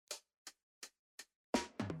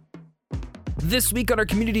This week on our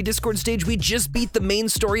community Discord stage, we just beat the main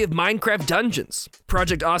story of Minecraft Dungeons.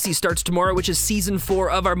 Project OSSI starts tomorrow, which is season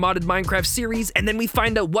 4 of our modded Minecraft series, and then we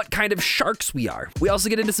find out what kind of sharks we are. We also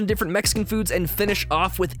get into some different Mexican foods and finish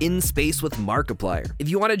off with In Space with Markiplier. If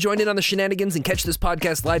you want to join in on the shenanigans and catch this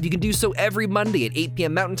podcast live, you can do so every Monday at 8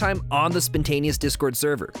 p.m. Mountain Time on the Spontaneous Discord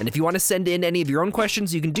server. And if you want to send in any of your own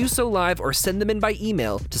questions, you can do so live or send them in by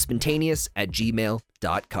email to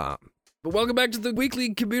spontaneous@gmail.com. But welcome back to the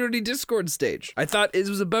weekly community Discord stage. I thought it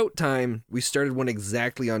was about time we started one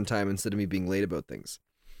exactly on time instead of me being late about things.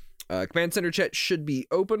 Command center chat should be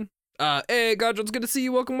open. Hey, Godjo, it's good to see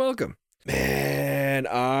you. Welcome, welcome. Man,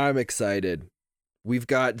 I'm excited. We've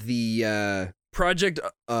got the Project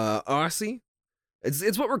OSSI.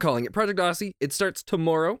 It's what we're calling it, Project OSSI. It starts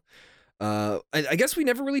tomorrow. I guess we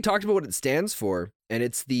never really talked about what it stands for, and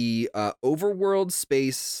it's the Overworld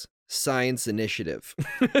Space Science Initiative.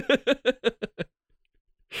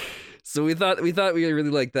 So we thought we really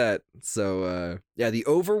liked that. So yeah, the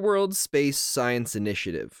Overworld Space Science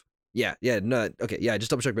Initiative. Yeah, okay, yeah, just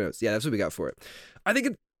double check my notes. Yeah, that's what we got for it. I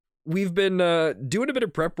think we've been doing a bit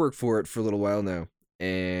of prep work for it for a little while now,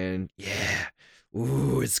 and yeah,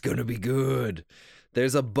 ooh, it's gonna be good.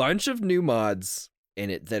 There's a bunch of new mods in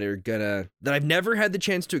it that I've never had the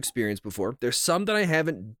chance to experience before. There's some that I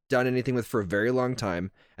haven't done anything with for a very long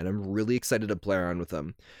time, and I'm really excited to play around with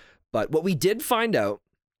them. But what we did find out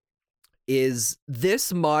is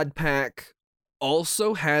this mod pack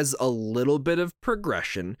also has a little bit of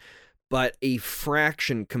progression, but a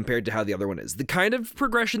fraction compared to how the other one is. The kind of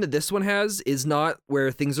progression that this one has is not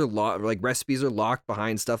where things are locked, like recipes are locked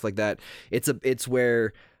behind stuff like that. It's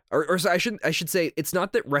where I should say, it's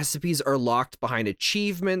not that recipes are locked behind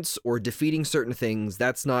achievements or defeating certain things.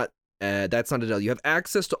 That's not a deal. You have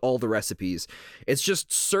access to all the recipes. It's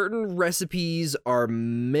just certain recipes are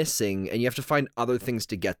missing, and you have to find other things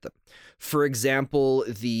to get them. For example,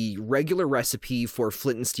 the regular recipe for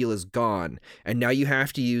flint and steel is gone, and now you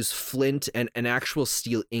have to use flint and an actual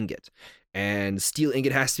steel ingot. And steel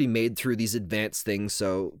ingot has to be made through these advanced things,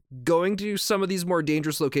 so going to some of these more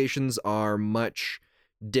dangerous locations are much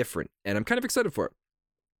different, and I'm kind of excited for it.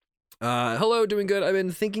 Hello, doing good. I've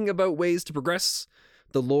been thinking about ways to progress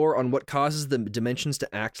the lore on what causes the dimensions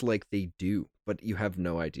to act like they do, but you have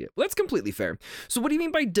no idea. Well, that's completely fair. So what do you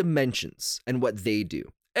mean by dimensions and what they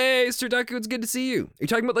do? Hey, Sir Daku, it's good to see you. Are you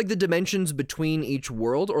talking about like the dimensions between each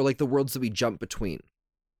world, or like the worlds that we jump between?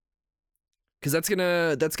 Because that's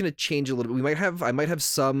gonna change a little bit. I might have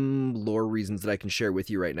some lore reasons that I can share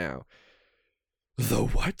with you right now. The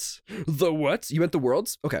what? The what? You meant the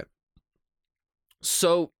worlds? Okay.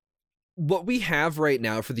 So what we have right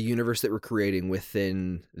now for the universe that we're creating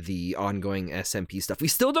within the ongoing SMP stuff, we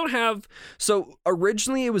still don't have. So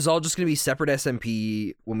originally it was all just going to be separate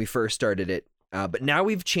SMP when we first started it. But now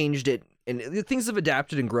we've changed it, and things have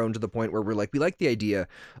adapted and grown to the point where we like the idea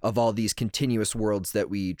of all these continuous worlds that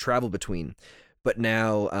we travel between. But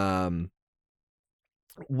now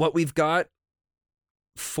what we've got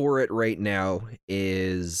for it right now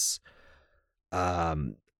is how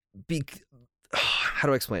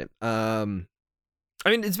do I explain it? I mean,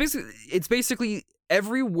 it's basically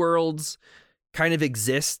every world kind of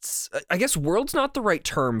exists. I guess world's not the right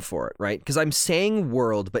term for it, right? Because I'm saying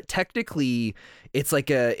world, but technically it's like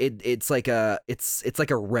a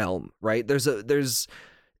realm, right? There's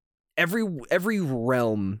every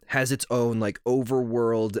realm has its own like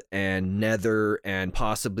overworld and nether, and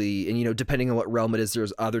possibly, and you know, depending on what realm it is,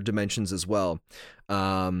 there's other dimensions as well.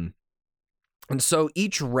 And so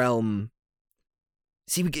each realm,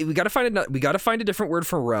 see, we got to find a different word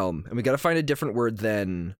for realm, and we got to find a different word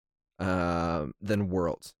than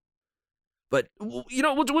world. But you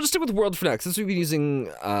know, we'll just stick with world for now, since we've been using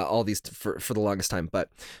all these for the longest time. But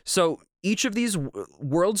so each of these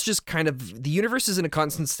worlds just kind of, the universe is in a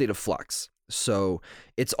constant state of flux. So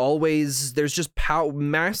it's always, there's just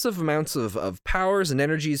massive amounts of powers and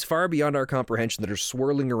energies far beyond our comprehension that are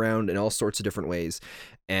swirling around in all sorts of different ways.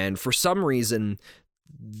 And for some reason,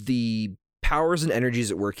 the powers and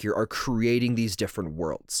energies at work here are creating these different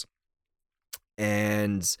worlds.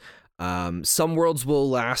 And some worlds will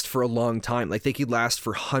last for a long time. Like they could last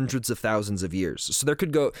for hundreds of thousands of years. So there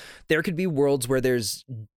could be worlds where there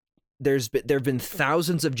have been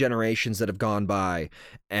thousands of generations that have gone by,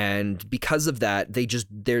 and because of that,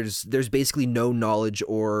 there's basically no knowledge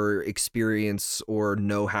or experience or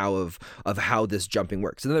know-how of how this jumping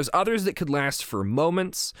works. And then there's others that could last for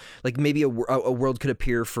moments, like maybe a world could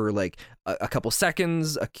appear for like a couple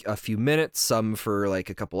seconds, a few minutes, some for like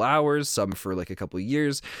a couple hours, some for like a couple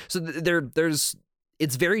years. So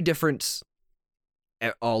it's very different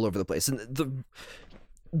all over the place. And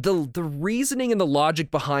the reasoning and the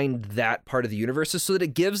logic behind that part of the universe is so that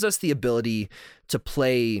it gives us the ability to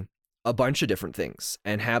play a bunch of different things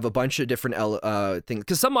and have a bunch of different things,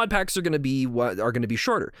 because some mod packs are going to be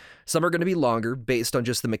shorter, some are going to be longer based on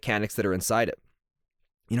just the mechanics that are inside it.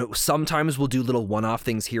 You know, sometimes we'll do little one-off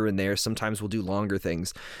things here and there, sometimes we'll do longer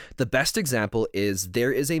things. The best example is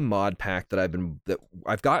there is a mod pack that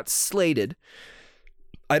I've got slated.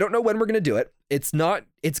 I don't know when we're going to do it. It's going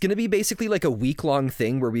to be basically like a week-long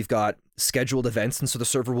thing where we've got scheduled events, and so the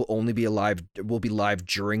server will be live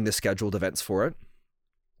during the scheduled events for it.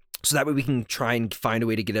 So that way we can try and find a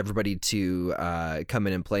way to get everybody to come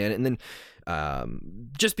in and play in it. And then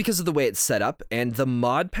just because of the way it's set up, and the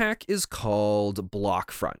mod pack is called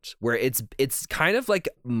Blockfront, where it's kind of like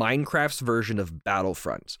Minecraft's version of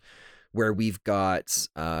Battlefront, where we've got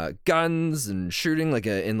guns and shooting in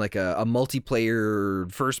a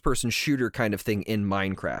multiplayer first-person shooter kind of thing in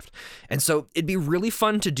Minecraft. And so it'd be really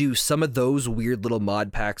fun to do some of those weird little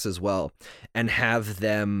mod packs as well, and have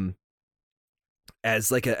them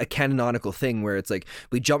as like a canonical thing where it's like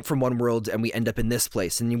we jump from one world and we end up in this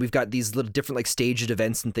place, and we've got these little different like staged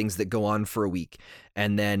events and things that go on for a week,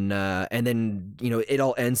 and then you know it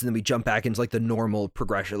all ends, and then we jump back into like the normal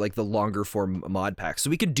progression, like the longer form mod packs.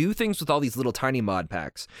 So we could do things with all these little tiny mod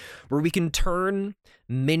packs where we can turn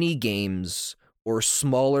mini games or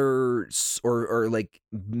smaller or like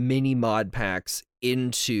mini mod packs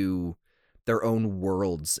into their own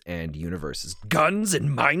worlds and universes. Guns in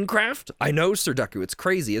Minecraft? I know, Sir Ducku, it's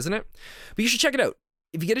crazy, isn't it? But you should check it out.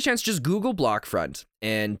 If you get a chance, just Google Blockfront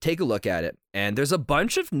and take a look at it. And there's a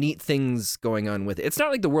bunch of neat things going on with it. It's not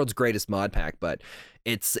like the world's greatest mod pack, but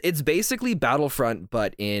it's basically Battlefront,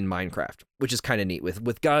 but in Minecraft, which is kind of neat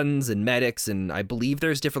with guns and medics. And I believe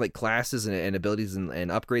there's different like classes and abilities and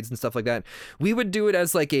upgrades and stuff like that. We would do it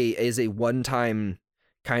as like a one-time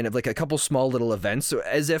kind of like a couple small little events, so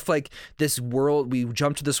as if like this world, we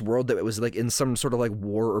jumped to this world that it was like in some sort of like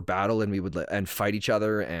war or battle, and we would and fight each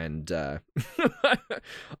other, and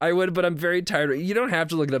I would, but I'm very tired. You don't have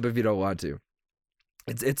to look it up if you don't want to.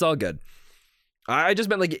 It's all good. I just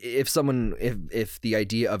meant like if the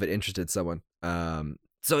idea of it interested someone. So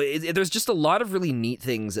there's just a lot of really neat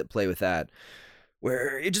things at play with that,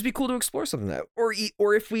 where it'd just be cool to explore something that,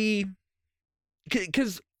 or if we,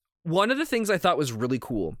 because one of the things I thought was really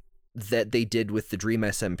cool that they did with the Dream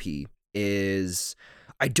SMP is,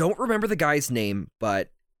 I don't remember the guy's name,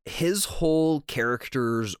 but his whole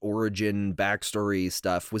character's origin, backstory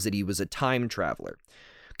stuff was that he was a time traveler.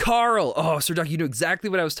 Carl! Oh, Sir Duck, you knew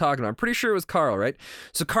exactly what I was talking about. I'm pretty sure it was Carl, right?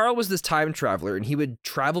 So Carl was this time traveler, and he would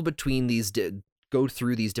travel between go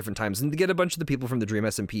through these different times and get a bunch of the people from the Dream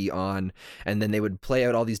SMP on, and then they would play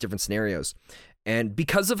out all these different scenarios. And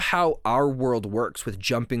because of how our world works with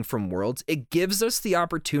jumping from worlds, it gives us the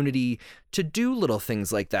opportunity to do little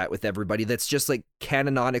things like that with everybody. That's just like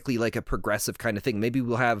canonically like a progressive kind of thing. Maybe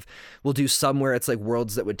we'll do somewhere it's like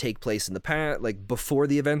worlds that would take place in the past, like before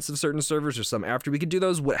the events of certain servers, or some after. We could do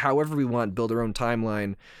those however we want, build our own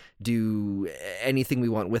timeline, do anything we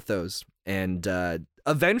want with those. And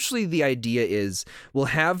eventually the idea is we'll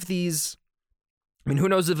have these, I mean, who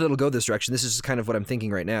knows if it'll go this direction. This is just kind of what I'm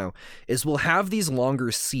thinking right now, is we'll have these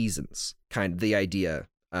longer seasons, kind of the idea,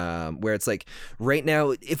 where it's like right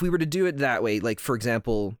now, if we were to do it that way, like for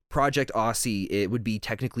example, Project OSSI, it would be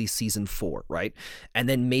technically season 4, right? And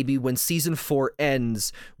then maybe when season 4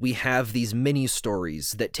 ends, we have these mini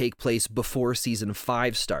stories that take place before season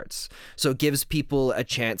 5 starts. So it gives people a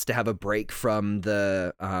chance to have a break from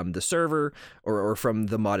the server or from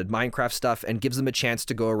the modded Minecraft stuff, and gives them a chance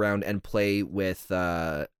to go around and play with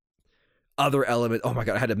other elements. Oh my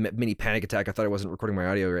god, I had a mini panic attack. I thought I wasn't recording my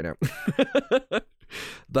audio right now.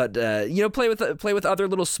 But you know, play with other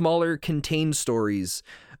little smaller contained stories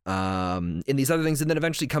in these other things, and then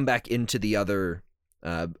eventually come back into the other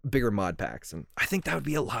bigger mod packs. And I think that would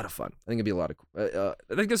be a lot of fun. I think it'd be a lot of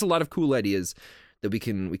I think there's a lot of cool ideas that we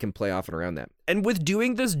can play off and around that. And with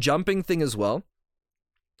doing this jumping thing as well,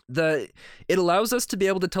 it allows us to be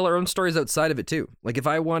able to tell our own stories outside of it too. Like if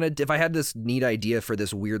I had this neat idea for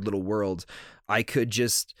this weird little world, I could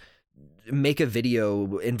just make a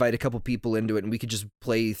video, invite a couple people into it, and we could just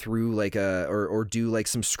play through like or do like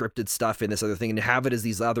some scripted stuff in this other thing, and have it as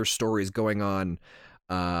these other stories going on.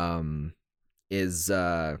 We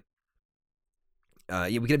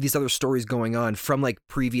could have these other stories going on from like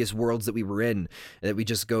previous worlds that we were in, that we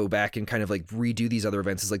just go back and kind of like redo these other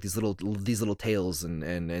events as like these little tales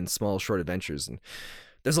and small short adventures. And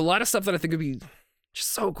there's a lot of stuff that I think would be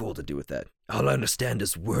just so cool to do with that. All I understand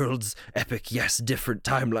is worlds, epic, yes, different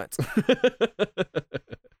timelines.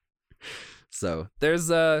 So there's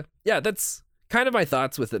that's kind of my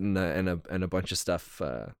thoughts with it, and a bunch of stuff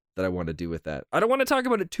that I want to do with that. I don't want to talk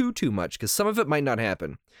about it too much because some of it might not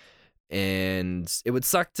happen, and it would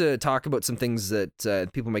suck to talk about some things that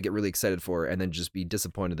people might get really excited for and then just be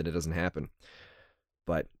disappointed that it doesn't happen.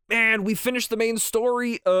 But man, we finished the main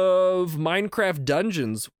story of Minecraft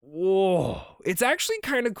Dungeons. Whoa, it's actually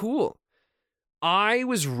kind of cool. I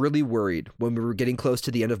was really worried when we were getting close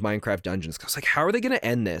to the end of Minecraft Dungeons, because I was like, how are they going to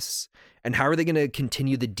end this? And how are they going to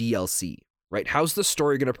continue the DLC, right? How's the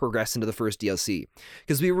story going to progress into the first DLC?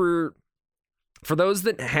 Because for those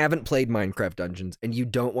that haven't played Minecraft Dungeons and you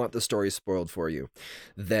don't want the story spoiled for you,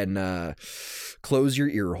 then close your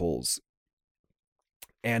ear holes.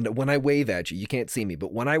 And when I wave at you, you can't see me,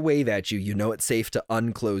 but when I wave at you, you know it's safe to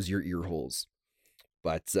unclose your ear holes.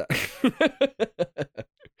 But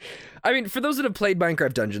I mean, for those that have played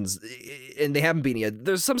Minecraft Dungeons and they haven't been yet,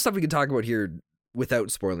 there's some stuff we can talk about here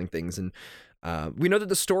without spoiling things. And we know that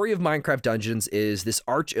the story of Minecraft Dungeons is this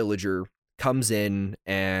arch-illager comes in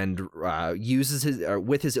and uses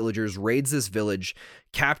with his illagers, raids this village,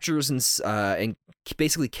 captures and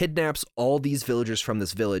basically kidnaps all these villagers from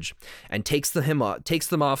this village and takes them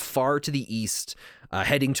off far to the east,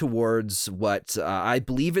 heading towards what I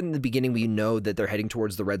believe in the beginning we know that they're heading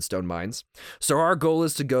towards the redstone mines. So our goal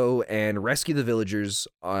is to go and rescue the villagers.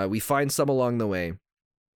 We find some along the way.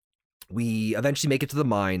 We eventually make it to the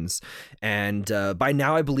mines, and by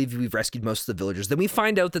now I believe we've rescued most of the villagers. Then we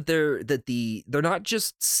find out that they're not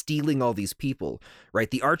just stealing all these people,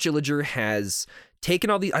 right? The arch-illager has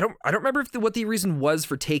taken all the I don't remember what the reason was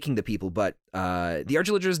for taking the people, but the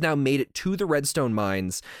arch-illager has now made it to the redstone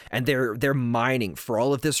mines, and they're mining for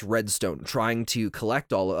all of this redstone, trying to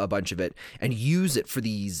collect a bunch of it and use it for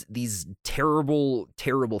these terrible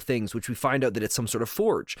things, which we find out that it's some sort of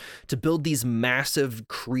forge to build these massive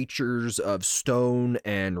creatures of stone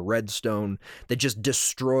and redstone that just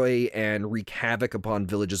destroy and wreak havoc upon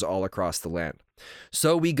villages all across the land.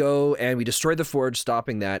 So we go and we destroy the forge,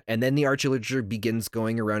 stopping that, and then the arch-illager begins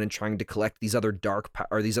going around and trying to collect these other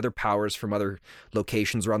these other powers from other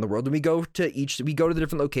locations around the world. And we go to the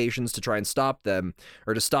different locations to try and stop them,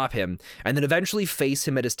 or to stop him, and then eventually face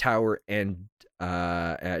him at his tower and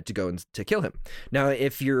to go and to kill him. Now,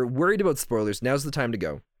 if you're worried about spoilers, now's the time to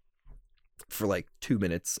go for like 2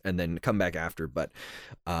 minutes and then come back after. But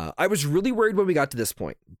I was really worried when we got to this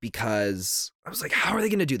point, because I was like, how are they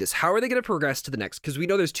going to do this? How are they going to progress to the next? Because we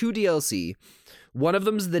know there's 2 DLC. One of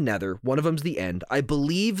them's the Nether, one of them's the End. I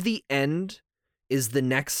believe the End is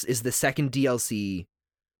the second DLC,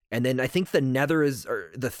 and then I think the Nether is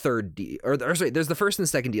the third sorry, there's the first and the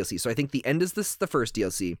second DLC. So I think the End is the first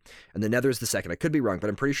DLC and the Nether is the second. I could be wrong, but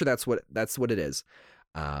I'm pretty sure that's what it is.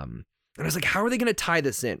 And I was like, how are they going to tie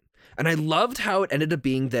this in? And I loved how it ended up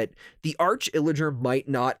being that the arch-illager might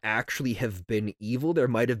not actually have been evil. There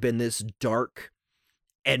might have been this dark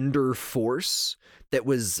ender force that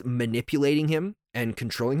was manipulating him and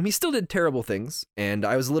controlling him. He still did terrible things, and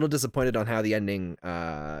I was a little disappointed on how the ending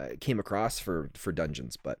came across for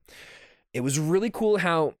Dungeons. But it was really cool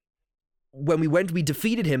how when we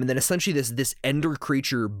defeated him, and then essentially this ender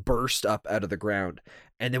creature burst up out of the ground,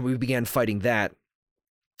 and then we began fighting that.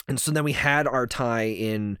 And so then we had our tie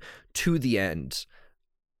in to the End,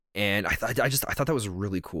 and I thought that was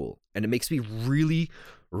really cool, and it makes me really,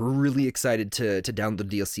 really excited to download the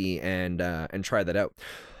DLC and try that out.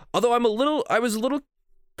 Although I was a little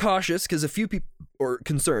cautious because a few people, or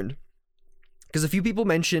concerned, because a few people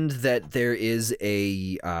mentioned that there is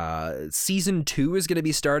a season 2 is going to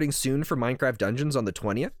be starting soon for Minecraft Dungeons on the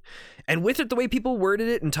 20th, and with it, the way people worded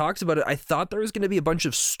it and talked about it, I thought there was going to be a bunch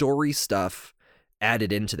of story stuff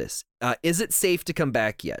added into this. Is it safe to come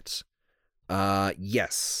back yet?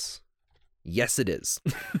 Yes, it is.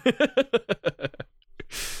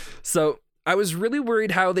 So I was really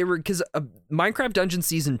worried how they were, because Minecraft Dungeon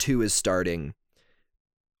Season 2 is starting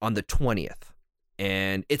on the 20th.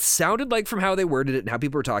 And it sounded like, from how they worded it and how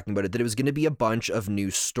people were talking about it, that it was going to be a bunch of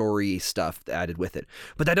new story stuff added with it.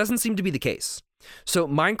 But that doesn't seem to be the case. So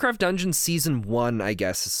Minecraft Dungeon Season 1, I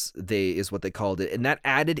guess is what they called it. And that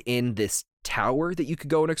added in this tower that you could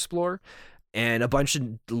go and explore, and a bunch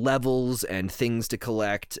of levels and things to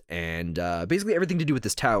collect, and basically everything to do with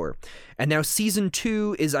this tower. And now Season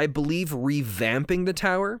 2 is, I believe, revamping the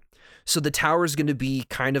tower. So the tower is going to be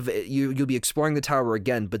kind of, you'll be exploring the tower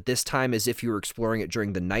again, but this time as if you were exploring it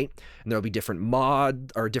during the night, and there'll be different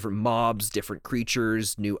mobs, different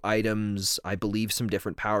creatures, new items, I believe some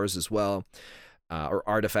different powers as well, or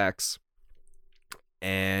artifacts.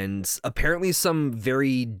 And apparently some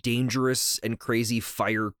very dangerous and crazy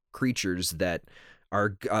fire creatures that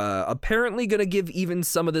are apparently going to give even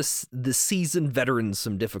some of the seasoned veterans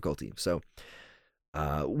some difficulty. So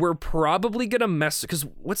We're probably gonna mess, because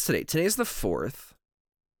what's today? Today's the 4th.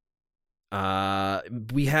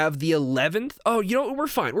 We have the 11th. Oh, you know, we're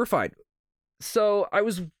fine. We're fine. So I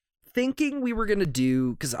was thinking we were gonna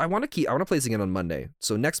do, because I want to play this again on Monday.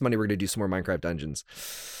 So next Monday we're gonna do some more Minecraft Dungeons.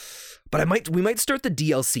 But we might start the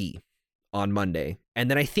DLC on Monday, and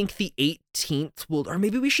then I think the 18th or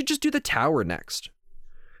maybe we should just do the tower next.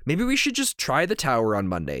 Maybe we should just try the tower on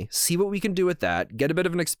Monday, see what we can do with that, get a bit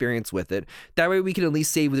of an experience with it. That way we can at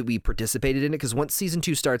least say that we participated in it, because once Season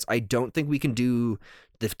 2 starts, I don't think we can do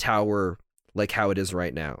the tower like how it is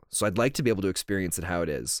right now. So I'd like to be able to experience it how it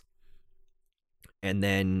is. And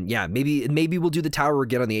then, yeah, maybe we'll do the tower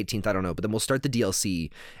again on the 18th, I don't know. But then we'll start the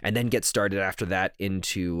DLC and then get started after that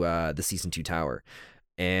into the Season 2 tower.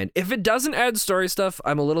 And if it doesn't add story stuff,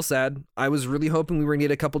 I'm a little sad. I was really hoping we were gonna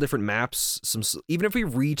get a couple different maps. Even if we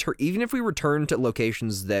return to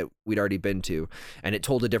locations that we'd already been to, and it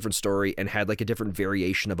told a different story and had like a different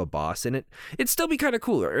variation of a boss in it, it'd still be kind of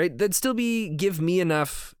cool, right? That'd still give me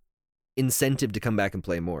enough incentive to come back and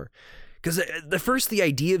play more. Because the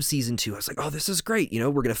idea of Season 2, I was like, oh, this is great. You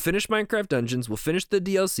know, we're going to finish Minecraft Dungeons. We'll finish the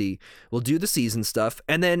DLC. We'll do the season stuff.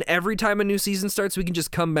 And then every time a new season starts, we can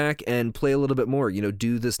just come back and play a little bit more, you know,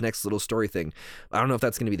 do this next little story thing. I don't know if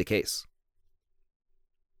that's going to be the case.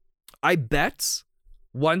 I bet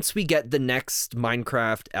once we get the next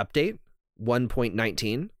Minecraft update,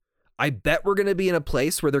 1.19, I bet we're going to be in a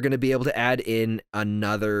place where they're going to be able to add in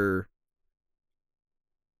another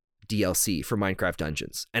DLC for Minecraft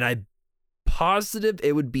Dungeons. And I positive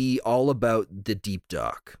it would be all about the deep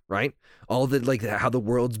dock, right? All the like how the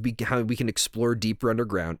world's how we can explore deeper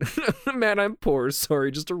underground. Man, I'm poor.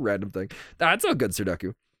 Sorry, just a random thing. That's all good,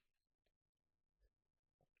 Sudoku.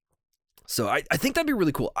 So I think that'd be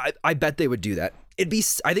really cool. I bet they would do that.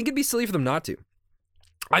 I think it'd be silly for them not to.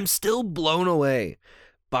 I'm still blown away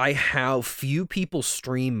by how few people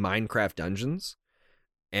stream Minecraft Dungeons.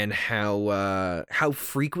 And how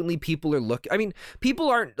frequently people are looking. I mean, people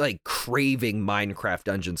aren't like craving Minecraft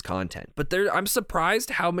Dungeons content, but I'm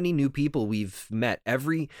surprised how many new people we've met.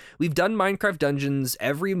 We've done Minecraft Dungeons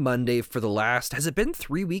every Monday for the last, has it been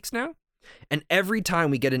 3 weeks now? And every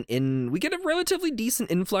time we get a relatively decent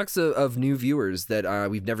influx of new viewers that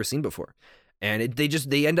we've never seen before. And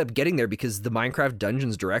they end up getting there because the Minecraft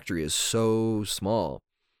Dungeons directory is so small.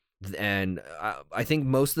 And I think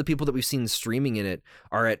most of the people that we've seen streaming in it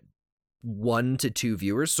are at 1 to 2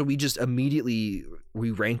 viewers. So we just immediately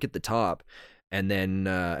rank at the top, and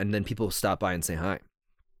then people stop by and say hi,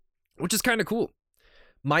 which is kind of cool.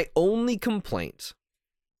 My only complaint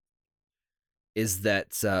is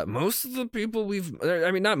that most of the people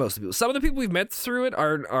not most of the people, some of the people we've met through it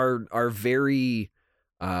are very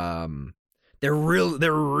they're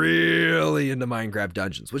really into Minecraft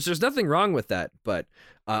Dungeons, which there's nothing wrong with that, but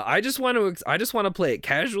I just want to play it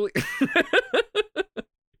casually.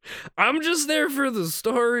 I'm just there for the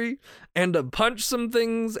story and to punch some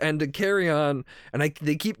things and to carry on. And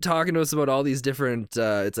they keep talking to us about all these different.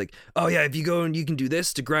 It's like, oh yeah, if you go and you can do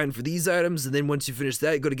this to grind for these items, and then once you finish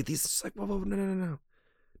that, you go to get these. It's like, whoa, no.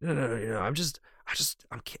 I'm just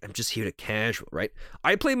here to casual, right?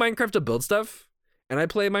 I play Minecraft to build stuff. And I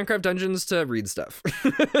play Minecraft Dungeons to read stuff.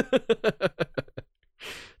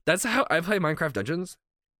 That's how I play Minecraft Dungeons.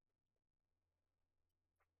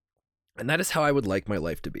 And that is how I would like my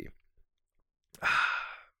life to be.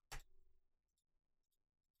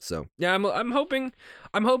 So, yeah, I'm hoping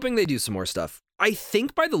they do some more stuff. I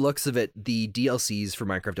think by the looks of it, the DLCs for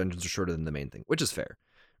Minecraft Dungeons are shorter than the main thing, which is fair,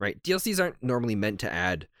 right? DLCs aren't normally meant to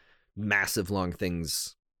add massive long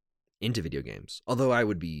things into video games. Although I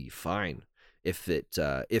would be fine if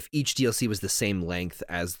each DLC was the same length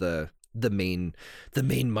as the main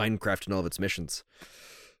Minecraft and all of its missions.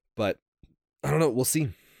 But I don't know, we'll see.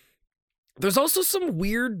 There's also some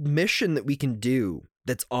weird mission that we can do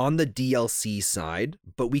that's on the DLC side,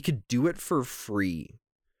 but we could do it for free.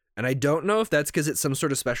 And I don't know if that's because it's some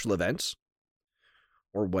sort of special event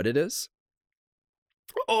or what it is.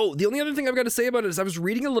 Oh, the only other thing I've got to say about it is I was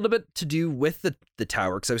reading a little bit to do with the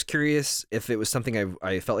tower, because I was curious if it was something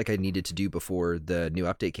I felt like I needed to do before the new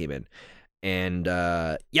update came in. And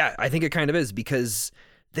yeah, I think it kind of is, because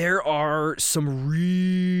there are some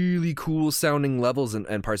really cool sounding levels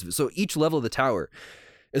and parts of it. So each level of the tower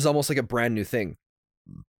is almost like a brand new thing.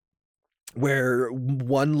 Where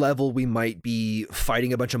one level we might be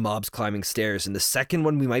fighting a bunch of mobs climbing stairs, and the second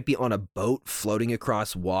one we might be on a boat floating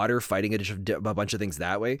across water fighting a bunch of things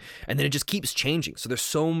that way, and then it just keeps changing. So there's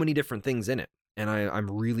so many different things in it, and I'm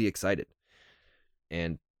really excited.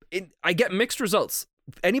 And I get mixed results.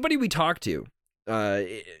 Anybody we talk to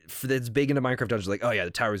that's big into Minecraft Dungeons, like, oh yeah,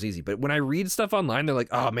 the tower's easy. But when I read stuff online, they're like,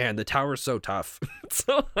 oh man, the tower's so tough.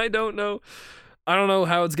 So I don't know. I don't know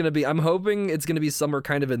how it's gonna be. I'm hoping it's gonna be somewhere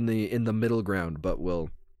kind of in the middle ground, but we'll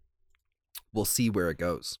see where it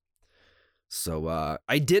goes. So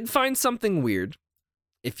I did find something weird.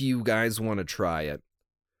 If you guys want to try it,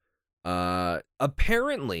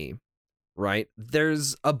 apparently, right,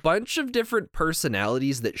 there's a bunch of different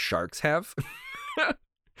personalities that sharks have.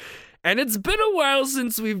 And it's been a while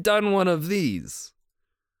since we've done one of these,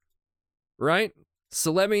 right?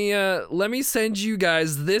 So let me send you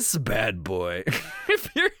guys this bad boy if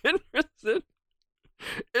you're interested.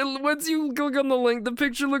 Once you click on the link, the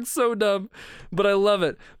picture looks so dumb, but I love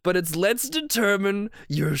it. But it's let's determine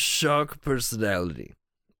your shark personality.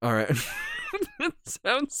 All right, it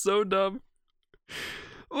sounds so dumb.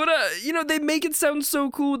 But, they make it sound so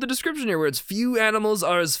cool with the description here, where it's few animals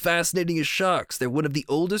are as fascinating as sharks. They're one of the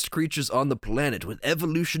oldest creatures on the planet, with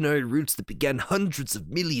evolutionary roots that began hundreds of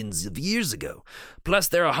millions of years ago. Plus,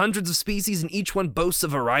 there are hundreds of species, and each one boasts a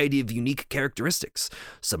variety of unique characteristics.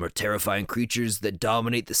 Some are terrifying creatures that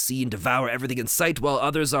dominate the sea and devour everything in sight, while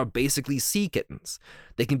others are basically sea kittens.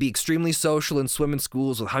 They can be extremely social and swim in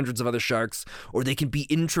schools with hundreds of other sharks, or they can be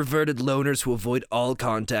introverted loners who avoid all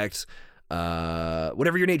contact.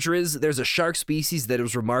 Whatever your nature is, there's a shark species that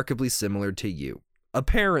is remarkably similar to you.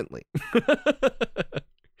 Apparently.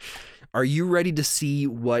 Are you ready to see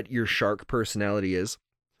what your shark personality is?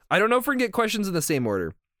 I don't know if we're gonna get questions in the same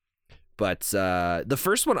order, but the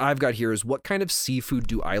first one I've got here is, what kind of seafood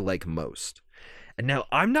do I like most? And now,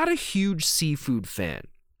 I'm not a huge seafood fan,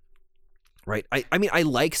 right? I mean, I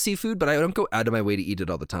like seafood, but I don't go out of my way to eat it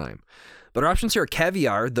all the time. But our options here are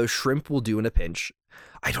caviar, though shrimp will do in a pinch.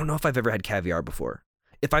 I don't know if I've ever had caviar before.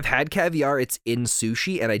 If I've had caviar, it's in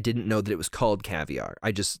sushi, and I didn't know that it was called caviar.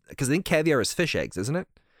 Because I think caviar is fish eggs, isn't it?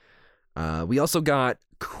 We also got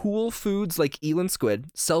cool foods like eel and squid,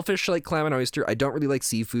 shellfish like clam and oyster. I don't really like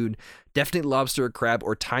seafood. Definitely lobster or crab,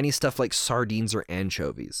 or tiny stuff like sardines or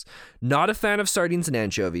anchovies. Not a fan of sardines and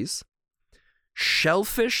anchovies.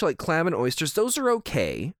 Shellfish like clam and oysters, those are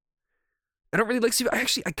okay. I don't really like seafood.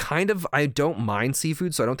 I don't mind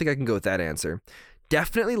seafood, so I don't think I can go with that answer.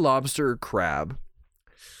 Definitely lobster or crab.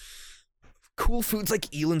 Cool foods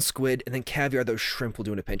like eel and squid, and then caviar, though shrimp will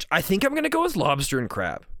do in a pinch. I think I'm going to go with lobster and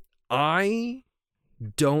crab. I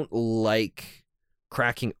don't like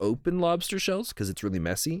cracking open lobster shells because it's really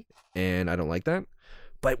messy, and I don't like that.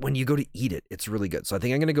 But when you go to eat it, it's really good. So I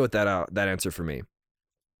think I'm going to go with that answer for me.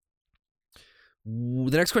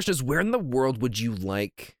 The next question is, where in the world would you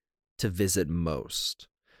like to visit most?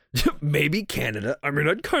 Maybe Canada. I mean,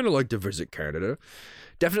 I'd kind of like to visit Canada.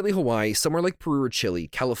 Definitely Hawaii, somewhere like Peru or Chile,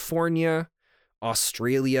 California,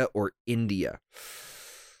 Australia, or India.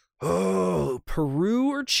 Oh, Peru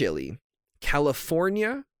or Chile,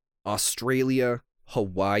 California, Australia,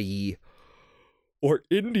 Hawaii, or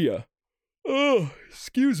India. Oh,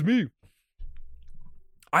 excuse me.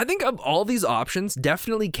 I think of all these options,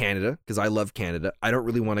 definitely Canada, because I love Canada. I don't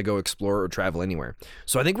really want to go explore or travel anywhere.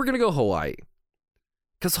 So I think we're going to go Hawaii.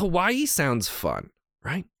 Because Hawaii sounds fun,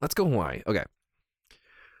 right? Let's go Hawaii. Okay.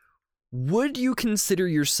 Would you consider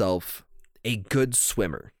yourself a good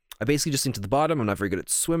swimmer? I basically just sink to the bottom. I'm not very good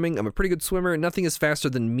at swimming. I'm a pretty good swimmer. Nothing is faster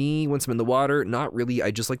than me once I'm in the water. Not really.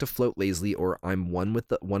 I just like to float lazily, or I'm one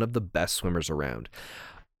of the best swimmers around.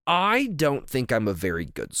 I don't think I'm a very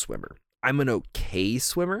good swimmer. I'm an okay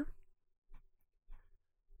swimmer.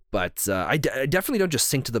 But I definitely don't just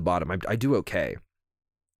sink to the bottom. I do okay.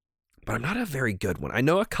 But I'm not a very good one. I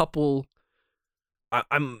know a couple.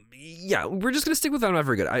 We're just gonna stick with I'm not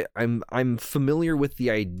very good. I'm familiar with the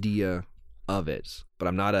idea of it, but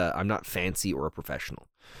I'm not fancy or a professional.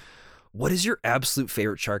 What is your absolute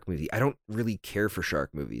favorite shark movie? I don't really care for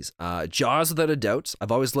shark movies. Jaws, without a doubt.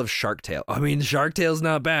 I've always loved Shark Tale. I mean, Shark Tale's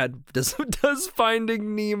not bad. Does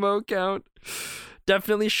Finding Nemo count?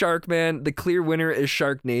 Definitely Sharkman. The clear winner is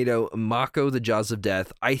Sharknado. Mako, the Jaws of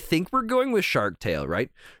Death. I think we're going with Shark Tale,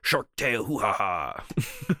 right? Shark Tale, hoo-ha-ha.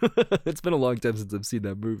 It's been a long time since I've seen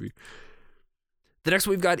that movie. The next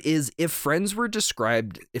one we've got is, if friends were to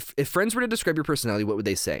describe your personality, what would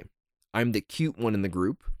they say? I'm the cute one in the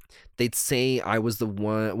group. They'd say I was the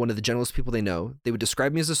one of the gentlest people they know. They would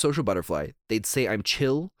describe me as a social butterfly. They'd say I'm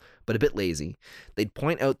chill, but a bit lazy. They'd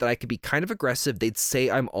point out that I could be kind of aggressive. They'd say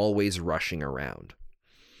I'm always rushing around.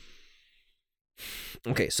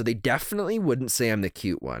 Okay, so they definitely wouldn't say I'm the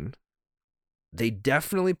cute one. They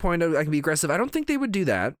definitely point out I can be aggressive. I don't think they would do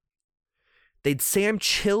that. They'd say I'm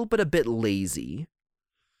chill, but a bit lazy.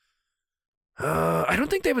 I don't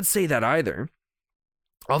think they would say that either.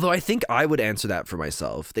 Although I think I would answer that for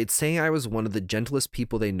myself. They'd say I was one of the gentlest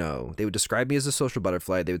people they know. They would describe me as a social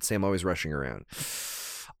butterfly. They would say I'm always rushing around.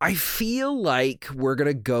 I feel like we're going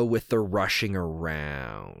to go with the rushing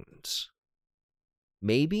around.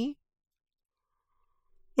 Maybe?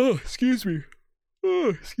 Oh, excuse me. Oh,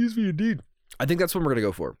 excuse me indeed. I think that's what we're going to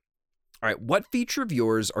go for. All right, what feature of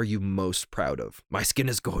yours are you most proud of? My skin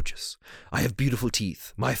is gorgeous. I have beautiful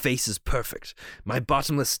teeth. My face is perfect. My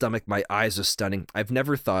bottomless stomach, my eyes are stunning. I've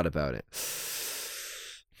never thought about it.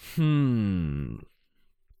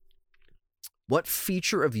 What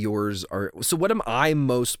feature of yours are... So what am I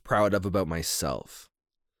most proud of about myself?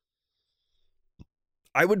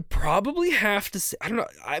 I would probably have to say... I don't know.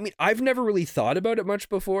 I mean, I've never really thought about it much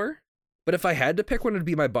before. But if I had to pick one, it'd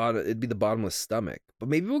be my bottom. It'd be the bottomless stomach. But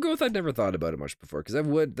maybe we'll go with I've never thought about it much before, because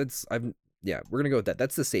yeah, we're gonna go with that.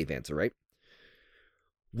 That's the safe answer, right?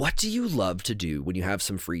 What do you love to do when you have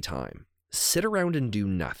some free time? Sit around and do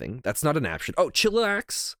nothing. That's not an option. Oh,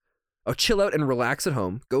 chillax. Oh, chill out and relax at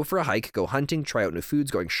home. Go for a hike. Go hunting. Try out new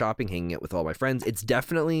foods. Going shopping. Hanging out with all my friends. It's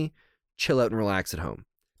definitely chill out and relax at home.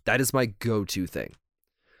 That is my go-to thing.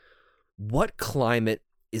 What climate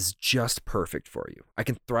is just perfect for you? I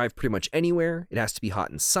can thrive pretty much anywhere. It has to be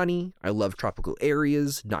hot and sunny. I love tropical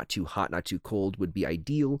areas. Not too hot, not too cold would be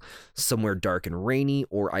ideal. Somewhere dark and rainy,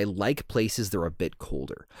 or I like places that are a bit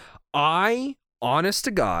colder. Honest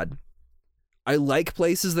to God, I like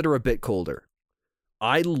places that are a bit colder.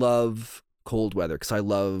 I love cold weather because I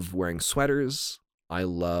love wearing sweaters. I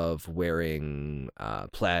love wearing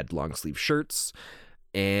plaid long sleeve shirts,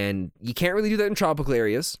 and you can't really do that in tropical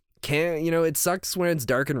areas. It sucks when it's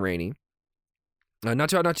dark and rainy. Not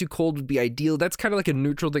too hot, not too cold would be ideal. That's kind of like a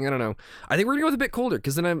neutral thing. I don't know. I think we're gonna go with a bit colder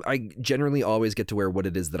because then I generally always get to wear what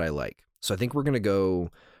it is that I like. So I think we're gonna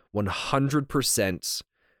go 100%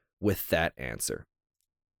 with that answer.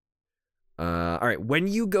 All right. When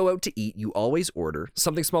you go out to eat, you always order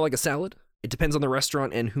something small like a salad. It depends on the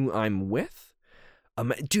restaurant and who I'm with.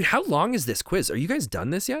 Dude, how long is this quiz? Are you guys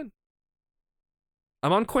done this yet?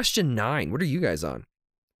 I'm on question 9. What are you guys on?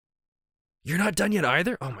 You're not done yet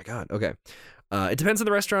either? Oh my God. Okay. It depends on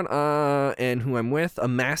the restaurant and who I'm with. A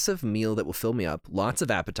massive meal that will fill me up. Lots of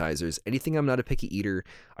appetizers. Anything I'm not a picky eater.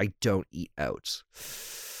 I don't eat out.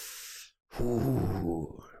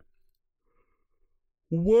 Ooh.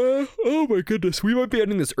 What? Oh my goodness. We might be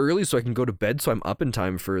ending this early so I can go to bed so I'm up in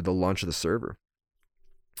time for the launch of the server.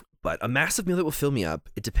 But a massive meal that will fill me up.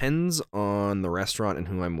 It depends on the restaurant and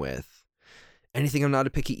who I'm with. Anything I'm not a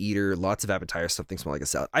picky eater, lots of appetizers, something small like a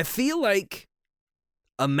salad. I feel like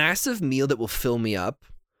a massive meal that will fill me up,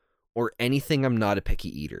 or anything I'm not a picky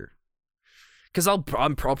eater. Because I'll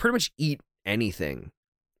pretty much eat anything.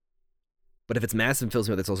 But if it's massive and fills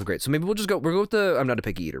me up, that's also great. So maybe we'll go with the I'm not a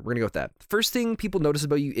picky eater. We're going to go with that. First thing people notice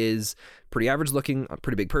about you is pretty average looking, a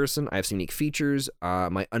pretty big person. I have some unique features,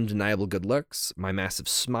 my undeniable good looks, my massive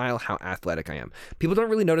smile, how athletic I am. People don't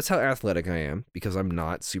really notice how athletic I am because I'm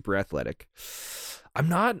not super athletic. Is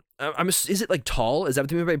it like tall? Is that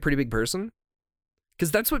what you mean by a pretty big person?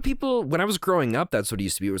 Because that's what people, when I was growing up, that's what it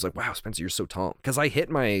used to be. It was like, wow, Spencer, you're so tall. Because I hit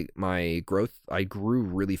my growth. I grew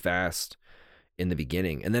really fast in the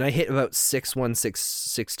beginning, and then I hit about 6'1",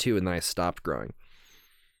 6'2", and then I stopped growing.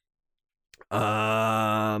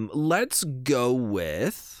 Let's go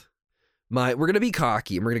with we're gonna be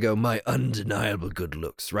cocky, and we're gonna go my undeniable good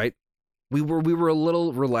looks, right? We were a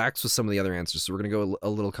little relaxed with some of the other answers, so we're gonna go a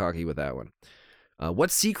little cocky with that one. What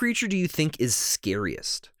sea creature do you think is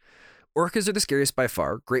scariest? Orcas are the scariest by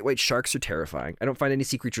far. Great white sharks are terrifying. I don't find any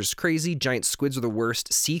sea creatures crazy. Giant squids are the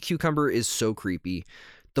worst. Sea cucumber is so creepy.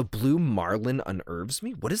 The blue marlin unnerves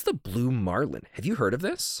me. What is the blue marlin? Have you heard of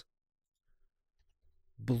this?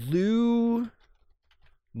 Blue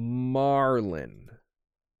marlin.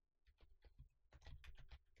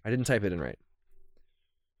 I didn't type it in right.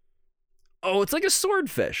 Oh, it's like a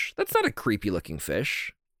swordfish. That's not a creepy looking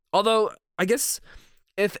fish. Although, I guess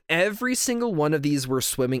if every single one of these were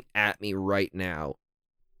swimming at me right now,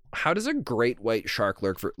 how does a great white shark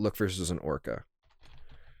look versus an orca?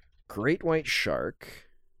 Great white shark.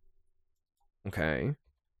 Okay.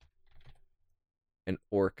 An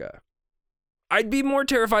orca. I'd be more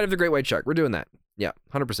terrified of the great white shark. We're doing that. Yeah,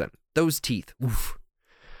 100%. Those teeth. Oof.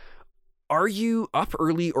 Are you up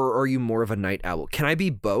early or are you more of a night owl? Can I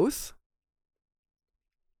be both?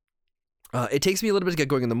 It takes me a little bit to get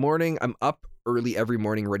going in the morning. I'm up early every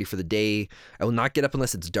morning, ready for the day. I will not get up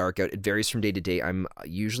unless it's dark out. It varies from day to day. I'm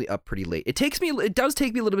usually up pretty late. It does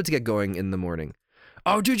take me a little bit to get going in the morning.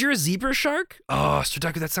 Oh, dude, you're a zebra shark? Oh,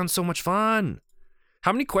 Stradaku, that sounds so much fun.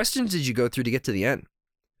 How many questions did you go through to get to the end?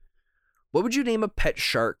 What would you name a pet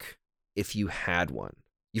shark if you had one?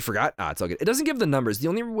 You forgot? Ah, it's all good. It doesn't give the numbers. The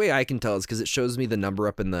only way I can tell is because it shows me the number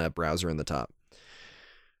up in the browser in the top.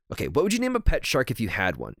 Okay, what would you name a pet shark if you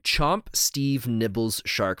had one? Chomp, Steve, Nibbles,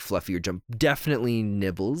 Shark, Fluffy, or Jump? Definitely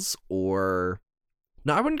Nibbles, or...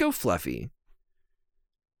 No, I wouldn't go Fluffy.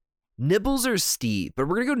 Nibbles or Steve, but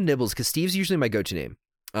we're going to go Nibbles because Steve's usually my go-to name.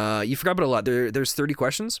 You forgot about a lot. There's 30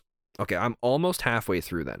 questions? Okay, I'm almost halfway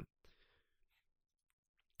through then.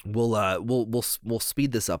 We'll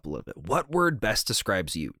speed this up a little bit. What word best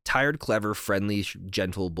describes you? Tired, clever, friendly,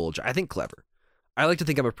 gentle, bold. I think clever. I like to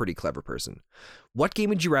think I'm a pretty clever person. What game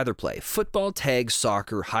would you rather play? Football, tag,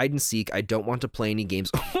 soccer, hide and seek. I don't want to play any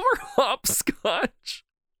games or hopscotch.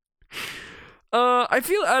 I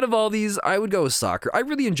feel out of all these, I would go with soccer. I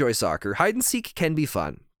really enjoy soccer. Hide and seek can be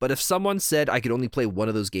fun, but if someone said I could only play one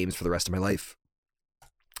of those games for the rest of my life,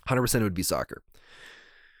 100% it would be soccer.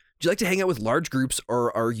 Do you like to hang out with large groups,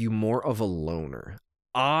 or are you more of a loner?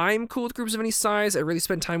 I'm cool with groups of any size. I really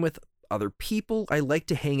spend time with other people. I like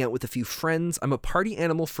to hang out with a few friends. I'm a party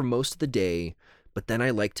animal for most of the day, but then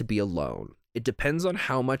I like to be alone. It depends on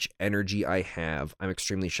how much energy I have. I'm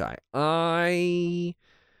extremely shy. I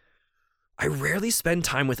rarely spend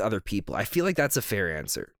time with other people. I feel like that's a fair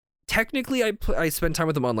answer. Technically, I spend time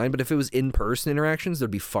with them online, but if it was in-person interactions,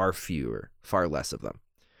 there'd be far less of them.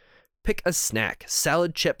 Pick a snack: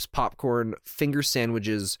 salad, chips, popcorn, finger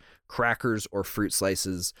sandwiches, crackers, or fruit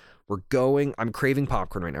slices. I'm craving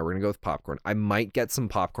popcorn right now. We're going to go with popcorn. I might get some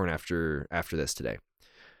popcorn after this today.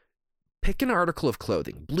 Pick an article of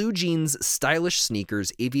clothing: blue jeans, stylish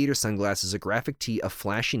sneakers, aviator sunglasses, a graphic tee, a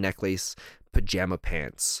flashy necklace, pajama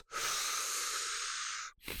pants.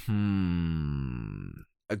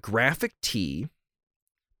 A graphic tee,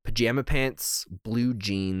 pajama pants, blue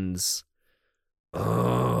jeans.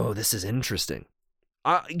 Oh, this is interesting.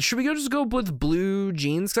 Should we just go with blue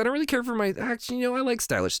jeans? Because I don't really care for my... Actually, I like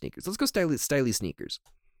stylish sneakers. Let's go stylish sneakers.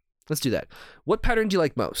 Let's do that. What pattern do you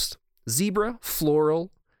like most? Zebra,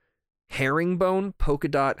 floral, herringbone, polka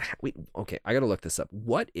dot... Wait, okay, I gotta look this up.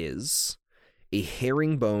 What is a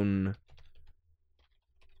herringbone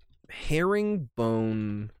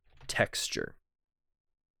texture?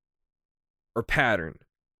 Or pattern?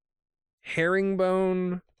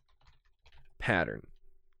 Herringbone... pattern.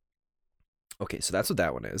 Okay, so that's what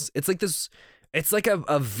that one is. It's like this, it's like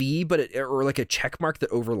a V, but or like a check mark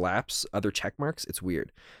that overlaps other check marks. It's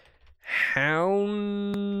weird.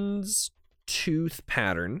 Hound's tooth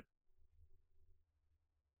pattern.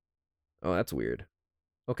 Oh, that's weird.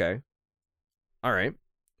 Okay. All right.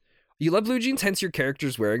 You love blue jeans, hence your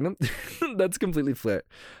character's wearing them. That's completely flit.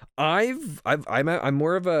 I'm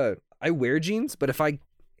more of a, I wear jeans, but if I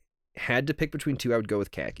had to pick between two, I would go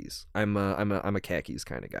with khakis. I'm a khakis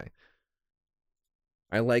kind of guy.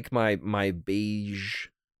 I like my beige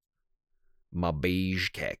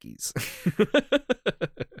khakis.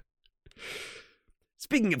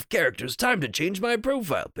 Speaking of characters, time to change my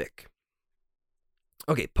profile pic.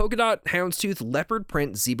 Okay, polka dot, houndstooth, leopard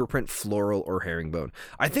print, zebra print, floral, or herringbone.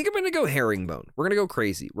 I think I'm gonna go herringbone. We're gonna go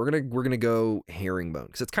crazy. We're gonna go herringbone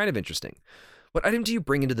because it's kind of interesting. What item do you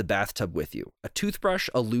bring into the bathtub with you? A toothbrush,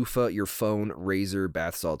 a loofah, your phone, razor,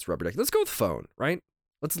 bath salts, rubber ducky. Let's go with phone, right?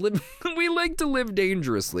 Let's live. We like to live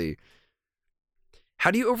dangerously.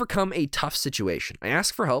 How do you overcome a tough situation? I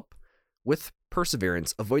ask for help with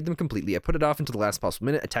perseverance, avoid them completely. I put it off until the last possible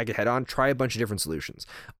minute, attack it head on, try a bunch of different solutions.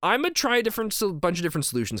 I'm a try a bunch of different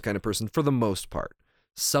solutions kind of person for the most part.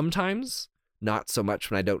 Sometimes, not so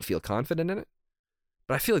much when I don't feel confident in it.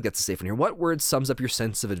 But I feel like that's a safe one here. What word sums up your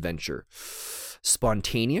sense of adventure?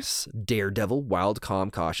 Spontaneous, daredevil, wild,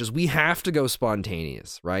 calm, cautious. We have to go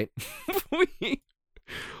spontaneous, right?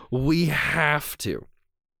 we have to.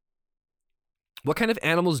 What kind of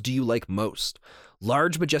animals do you like most?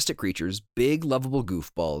 Large, majestic creatures, big, lovable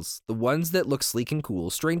goofballs, the ones that look sleek and cool,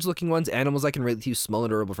 strange-looking ones, animals I can relate to, small,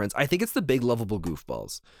 adorable friends. I think it's the big, lovable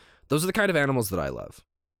goofballs. Those are the kind of animals that I love.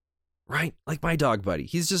 Right? Like my dog buddy.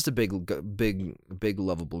 He's just a big,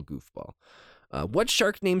 lovable goofball. What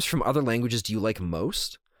shark names from other languages do you like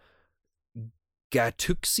most?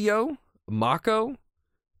 Gatuxio, Mako,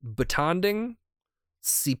 Batanding,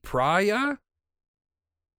 Cypria,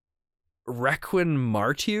 Requin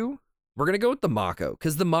Martu. We're gonna go with the Mako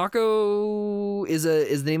because the Mako is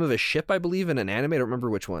the name of a ship, I believe, in an anime. I don't remember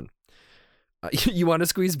which one. You want to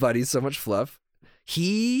squeeze Buddy? So much fluff.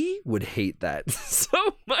 He would hate that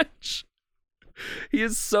so much. He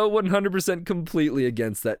is so 100% completely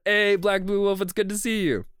against that. Hey, Black Blue Wolf, it's good to see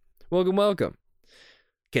you. Welcome, welcome.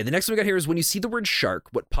 Okay, the next one we got here is when you see the word shark,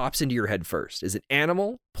 what pops into your head first? Is it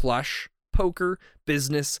animal, plush, poker,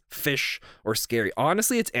 business, fish, or scary?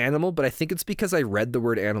 Honestly, it's animal, but I think it's because I read the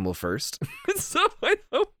word animal first. So I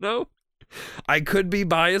don't know. I could be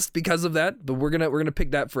biased because of that, but we're gonna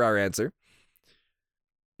pick that for our answer.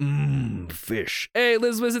 Fish. Hey,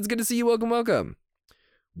 Elizabeth, it's good to see you. Welcome, welcome.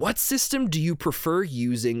 What system do you prefer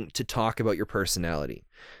using to talk about your personality?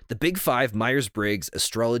 The Big Five, Myers-Briggs,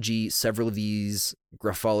 astrology, several of these,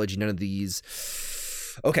 graphology, none of these.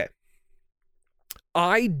 Okay.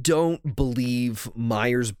 I don't believe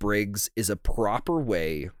Myers-Briggs is a proper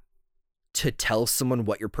way to tell someone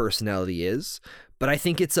what your personality is, but I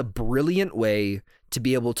think it's a brilliant way to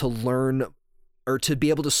be able to learn, or to be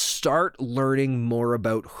able to start learning more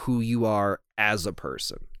about who you are as a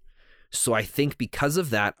person. So I think because of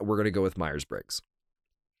that, we're going to go with Myers-Briggs.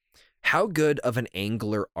 How good of an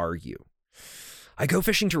angler are you? I go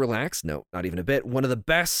fishing to relax. No, not even a bit. One of the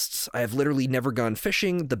best. I have literally never gone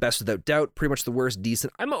fishing. The best without doubt. Pretty much the worst,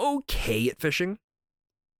 decent. I'm okay at fishing.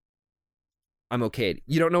 I'm okay.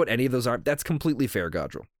 You don't know what any of those are? That's completely fair,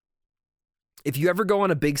 Godrel. If you ever go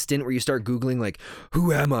on a big stint where you start Googling, like,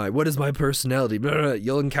 who am I? What is my personality? Blah, blah, blah,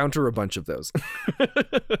 you'll encounter a bunch of those.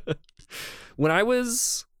 When I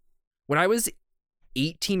was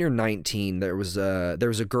 18 or 19, there was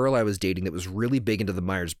a girl I was dating that was really big into the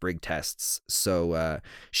Myers-Briggs tests. So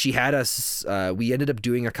she had us, we ended up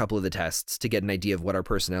doing a couple of the tests to get an idea of what our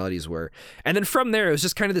personalities were. And then from there, it was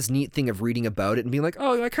just kind of this neat thing of reading about it and being like,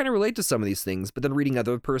 oh, I kind of relate to some of these things. But then reading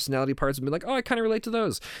other personality parts and being like, oh, I kind of relate to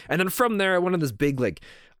those. And then from there, I went on this big, like,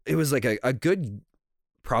 it was like a good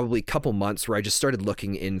probably couple months where I just started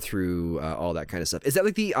looking in through all that kind of stuff. Is that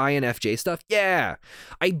like the INFJ stuff? Yeah,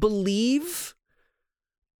 I believe.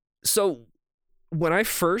 So when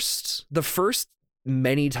the first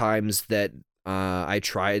many times that I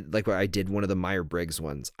tried, like I did one of the Myers-Briggs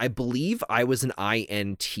ones, I believe I was an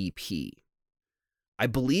INTP. I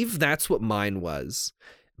believe that's what mine was.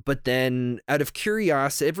 But then out of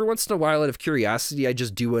curiosity, every once in a while, out of curiosity, I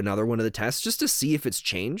just do another one of the tests just to see if it's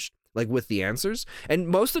changed, like with the answers. And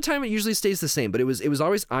most of the time it usually stays the same, but it was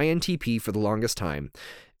always INTP for the longest time.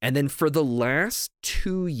 And then for the last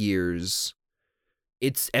 2 years,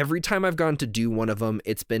 it's every time I've gone to do one of them,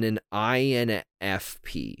 it's been an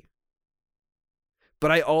INFP. But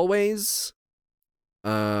I always,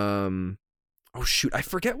 oh shoot, I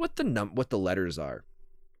forget what the letters are.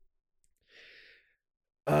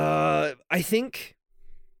 I think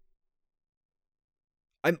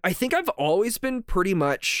I've always been pretty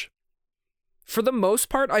much, for the most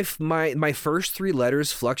part, my first 3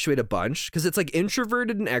 letters fluctuate a bunch because it's like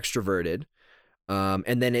introverted and extroverted.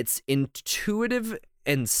 And then it's intuitive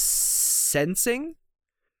and sensing,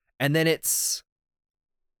 and then it's,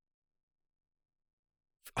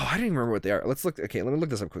 oh, I don't even remember what they are. Let's look. Okay, let me look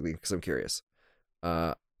this up quickly because I'm curious.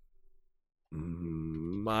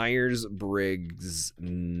 Myers-Briggs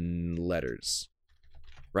letters,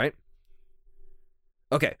 right?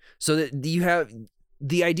 Okay, so you have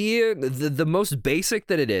the idea. The most basic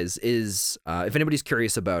that it is if anybody's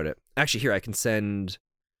curious about it. Actually, here I can send.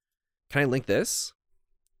 Can I link this?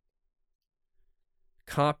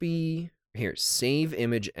 Copy here, save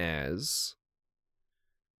image as,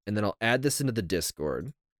 and then I'll add this into the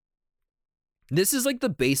Discord. This is like the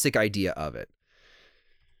basic idea of it.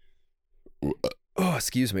 Oh,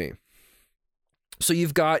 excuse me. So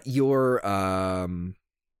you've got your,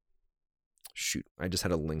 shoot, I just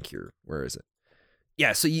had a link here. Where is it?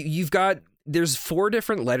 Yeah, so you've got, there's 4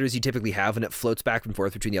 different letters you typically have, and it floats back and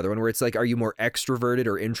forth between the other one, where it's like, are you more extroverted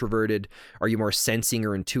or introverted? Are you more sensing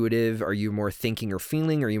or intuitive? Are you more thinking or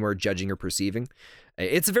feeling? Are you more judging or perceiving?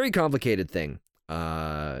 It's a very complicated thing,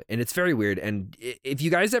 and it's very weird. And if you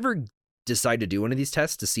guys ever decide to do one of these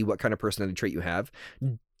tests to see what kind of personality trait you have,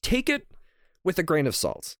 take it with a grain of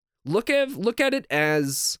salt. Look at it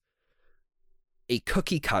as a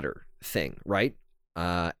cookie cutter thing, right?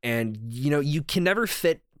 And you can never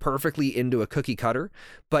fit perfectly into a cookie cutter,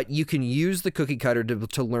 but you can use the cookie cutter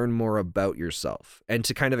to learn more about yourself and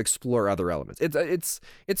to kind of explore other elements. It's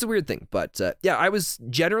a weird thing, but yeah, I was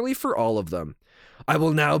generally for all of them. I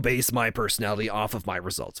will now base my personality off of my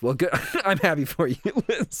results. Well, good. I'm happy for you,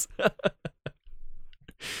 Liz.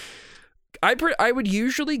 I would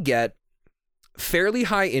usually get fairly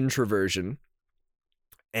high introversion,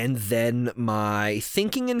 and then my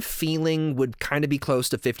thinking and feeling would kind of be close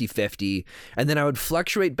to 50-50, and then I would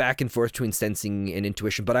fluctuate back and forth between sensing and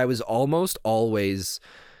intuition, but I was almost always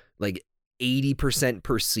like 80%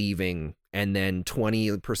 perceiving and then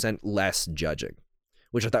 20% less judging,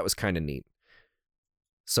 which I thought was kind of neat.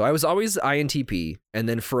 So I was always INTP, and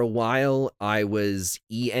then for a while I was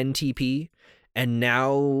ENTP, and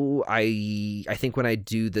now I think when I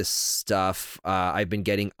do this stuff, I've been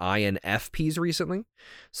getting INFPs recently.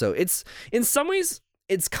 So it's, in some ways,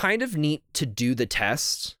 it's kind of neat to do the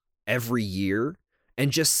test every year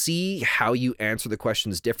and just see how you answer the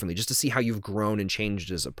questions differently, just to see how you've grown and changed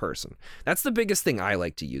as a person. That's the biggest thing I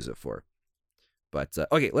like to use it for. But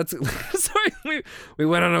okay, let's sorry, we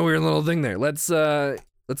went on a weird little thing there. Let's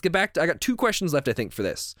get back to, I got 2 questions left, I think, for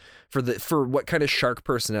this. For what kind of shark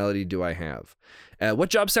personality do I have? What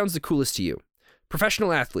job sounds the coolest to you?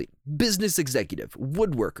 Professional athlete, business executive,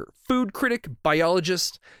 woodworker, food critic,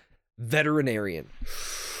 biologist, veterinarian.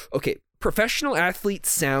 Okay, professional athlete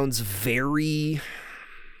sounds very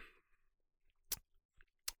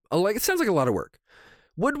it sounds like a lot of work.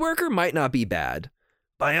 Woodworker might not be bad.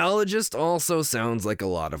 Biologist also sounds like a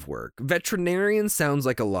lot of work. Veterinarian sounds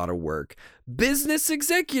like a lot of work. Business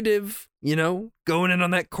executive, going in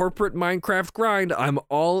on that corporate Minecraft grind, I'm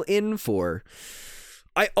all in for.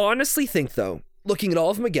 I honestly think, though, looking at all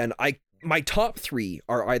of them again, my top 3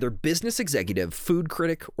 are either business executive, food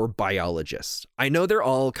critic, or biologist. I know they're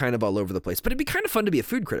all kind of all over the place, but it'd be kind of fun to be a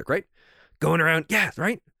food critic, right? Going around, yeah,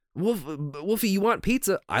 right? Wolfie, you want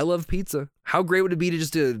pizza? I love pizza. How great would it be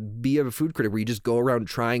to be a food critic where you just go around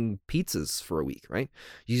trying pizzas for a week, right?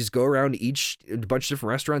 You just go around a bunch of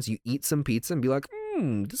different restaurants, you eat some pizza and be like,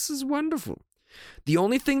 this is wonderful. The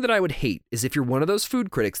only thing that I would hate is if you're one of those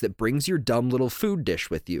food critics that brings your dumb little food dish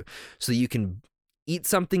with you so you can eat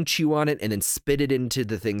something, chew on it, and then spit it into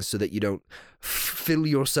the things so that you don't fill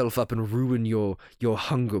yourself up and ruin your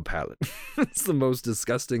hunger palate. It's the most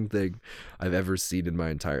disgusting thing I've ever seen in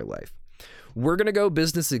my entire life. We're going to go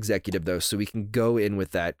business executive, though, so we can go in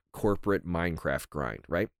with that corporate Minecraft grind,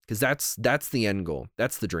 right? Because that's the end goal.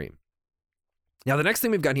 That's the dream. Now, the next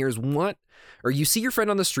thing we've got here is you see your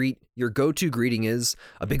friend on the street, your go-to greeting is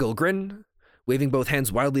a big old grin, waving both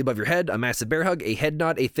hands wildly above your head, a massive bear hug, a head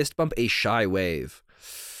nod, a fist bump, a shy wave.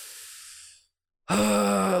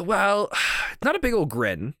 Well, not a big old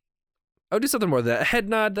grin. I would do something more than that. A head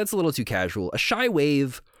nod, that's a little too casual. A shy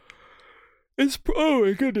wave is, oh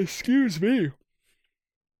my goodness, excuse me.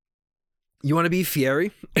 You want to be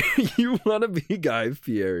Fieri? You want to be Guy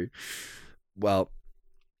Fieri? Well,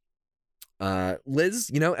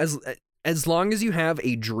 Liz, as long as you have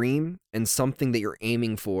a dream and something that you're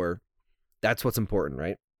aiming for, that's what's important,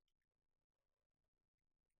 right?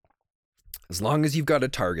 As long as you've got a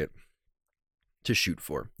target to shoot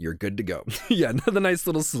for, you're good to go. Yeah, another nice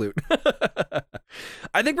little salute.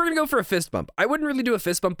 I think we're going to go for a fist bump. I wouldn't really do a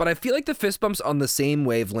fist bump, but I feel like the fist bump's on the same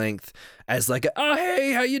wavelength as like oh,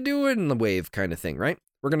 hey, how you doing? The wave kind of thing, right?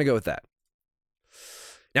 We're going to go with that.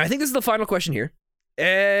 Now, I think this is the final question here.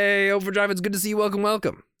 Hey, Overdrive, it's good to see you. Welcome,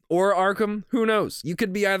 welcome. Or Arkham, who knows? You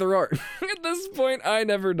could be either or. At this point, I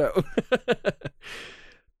never know.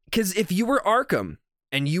 Because if you were Arkham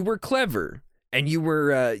and you were clever and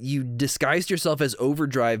you disguised yourself as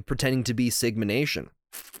Overdrive pretending to be Sigma Nation,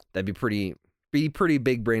 that'd be pretty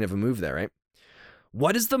big brain of a move there, right?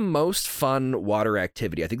 What is the most fun water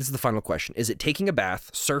activity? I think this is the final question. Is it taking a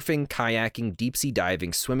bath, surfing, kayaking, deep sea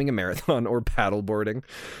diving, swimming a marathon, or paddleboarding?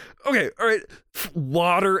 Okay, all right.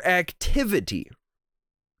 Water activity.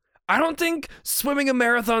 I don't think swimming a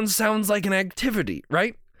marathon sounds like an activity,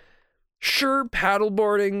 right? Sure,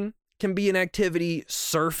 paddleboarding can be an activity,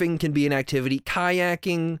 surfing can be an activity,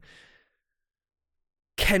 kayaking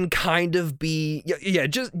can kind of be,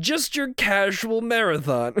 just your casual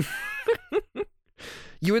marathon.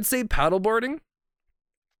 You would say paddleboarding?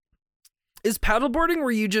 Is paddleboarding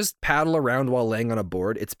where you just paddle around while laying on a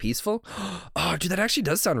board? It's peaceful? Oh, dude, that actually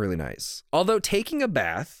does sound really nice. Although taking a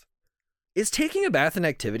bath, is taking a bath an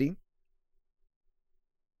activity?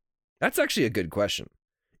 That's actually a good question.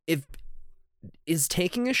 Is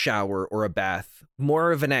taking a shower or a bath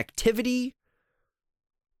more of an activity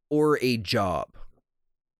or a job?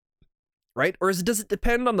 Right? Or does it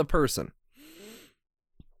depend on the person?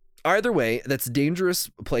 Either way, that's a dangerous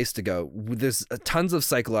place to go. There's tons of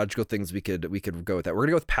psychological things we could go with that. We're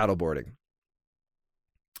gonna go with paddleboarding.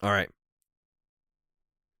 All right.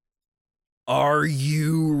 Are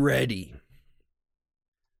you ready?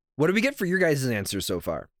 What did we get for your guys' answers so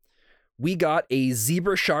far? We got a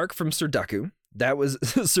zebra shark from Sir Duku. That was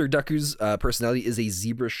Sir Duku's personality is a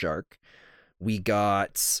zebra shark. We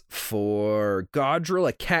got for Godrill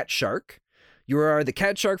a cat shark. You are the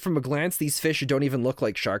cat shark from a glance. These fish don't even look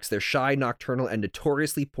like sharks. They're shy, nocturnal, and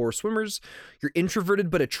notoriously poor swimmers. You're introverted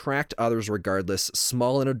but attract others regardless.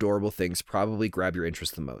 Small and adorable things probably grab your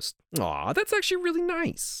interest the most. Aw, that's actually really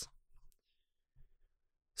nice.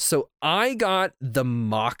 So I got the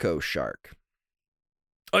Mako shark.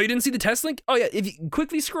 Oh, you didn't see the test link? Oh yeah, if you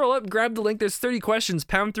quickly scroll up, grab the link. There's 30 questions.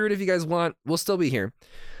 Pound through it if you guys want. We'll still be here.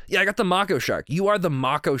 Yeah, I got the mako shark. You are the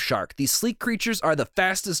mako shark. These sleek creatures are the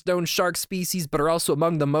fastest known shark species, but are also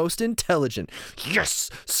among the most intelligent. Yes,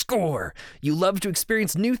 score. You love to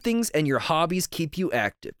experience new things, and your hobbies keep you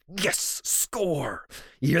active. Yes, score.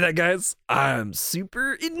 You hear that, guys? I'm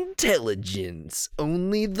super intelligent.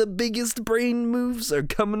 Only the biggest brain moves are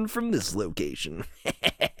coming from this location.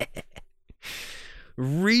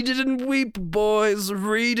 Read it and weep, boys.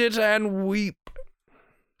 Read it and weep.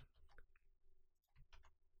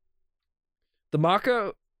 The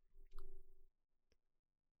Mako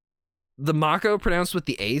pronounced with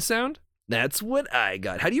the A sound? That's what I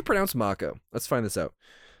got. How do you pronounce Mako? Let's find this out.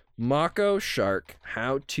 Mako shark,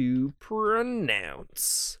 how to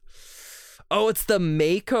pronounce. Oh, it's the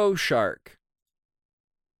Mako shark.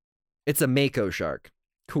 It's a Mako shark.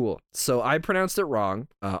 Cool. So I pronounced it wrong.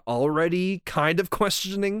 Already kind of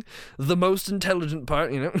questioning the most intelligent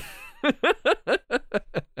part, you know?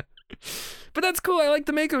 But that's cool. I like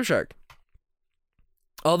the Mako shark.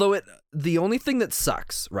 Although the only thing that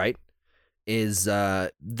sucks, right, is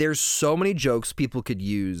there's so many jokes people could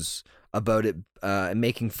use about it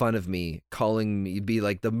making fun of me, calling me, be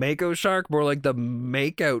like the Mako shark, more like the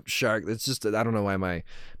makeout shark. It's just, I don't know why my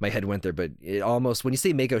head went there, but it almost, when you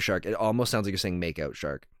say Mako shark, it almost sounds like you're saying makeout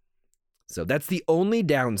shark. So that's the only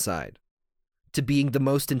downside to being the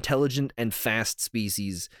most intelligent and fast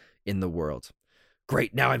species in the world.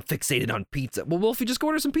 Great, now I'm fixated on pizza. Well, Wolfie, just go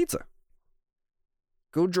order some pizza.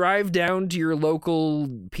 Go drive down to your local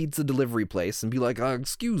pizza delivery place and be like,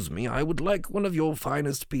 excuse me, I would like one of your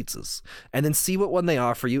finest pizzas. And then see what one they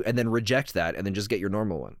offer you and then reject that and then just get your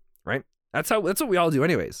normal one, right? That's what we all do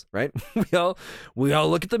anyways, right? We all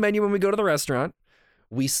look at the menu when we go to the restaurant.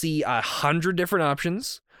 We see 100 different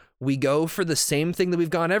options. We go for the same thing that we've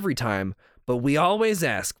gone every time, but we always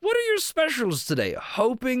ask, what are your specials today?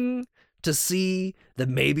 Hoping to see that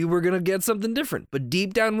maybe we're going to get something different. But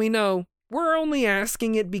deep down we know, we're only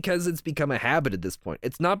asking it because it's become a habit at this point.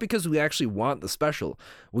 It's not because we actually want the special.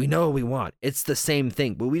 We know what we want. It's the same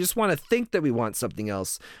thing, but we just want to think that we want something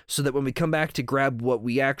else so that when we come back to grab what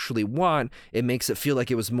we actually want, it makes it feel like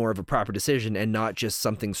it was more of a proper decision and not just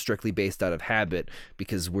something strictly based out of habit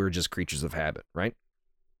because we're just creatures of habit, right?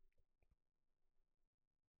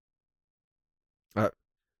 I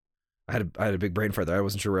had a big brain fart there. I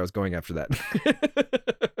wasn't sure where I was going after that.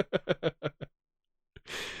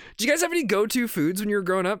 Did you guys have any go-to foods when you were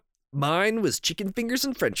growing up? Mine was chicken fingers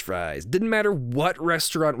and french fries. Didn't matter what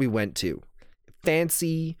restaurant we went to.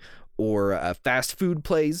 Fancy or a fast food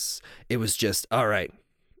place. It was just, all right,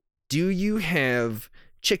 do you have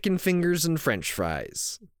chicken fingers and french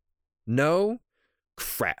fries? No?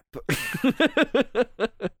 Crap.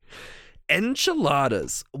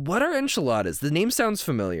 Enchiladas. What are enchiladas? The name sounds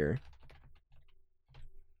familiar.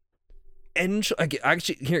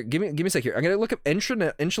 Actually, here, give me a sec here. I'm gonna look up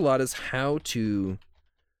enchiladas, how to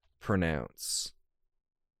pronounce.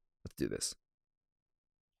 Let's do this.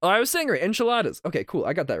 Oh, I was saying right, enchiladas. Okay, cool.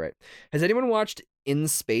 I got that right. Has anyone watched In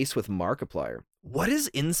Space with Markiplier? What is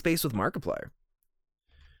In Space with Markiplier?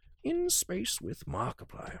 In Space with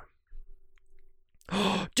Markiplier.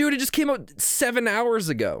 Oh, dude, it just came out 7 hours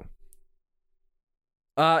ago.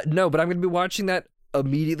 No, but I'm gonna be watching that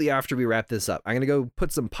immediately after we wrap this up. I'm gonna go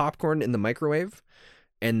put some popcorn in the microwave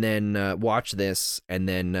and then watch this and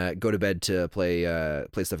then go to bed to play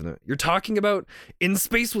stuff in the... You're talking about In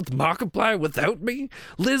Space with Markiplier without me?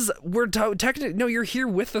 Liz, we're technically... No, you're here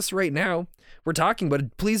with us right now. We're talking about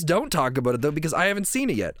it. Please don't talk about it though, because I haven't seen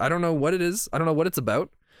it yet. I don't know what it is. I don't know what it's about.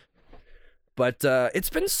 But it's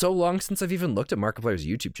been so long since I've even looked at Markiplier's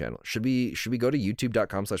YouTube channel. Should we go to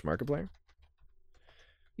youtube.com/Markiplier?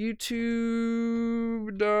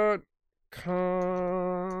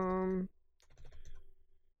 youtube.com.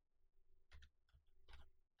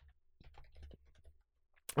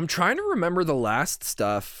 I'm trying to remember the last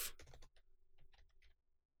stuff.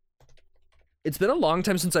 It's been a long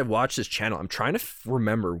time since I've watched his channel. I'm trying to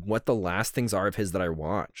remember what the last things are of his that I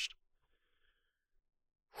watched.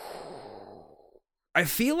 I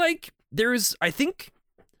feel like I think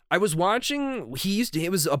I was watching,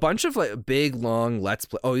 it was a bunch of like big, long Let's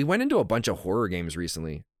Play. Oh, he went into a bunch of horror games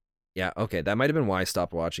recently. Yeah, okay, that might have been why I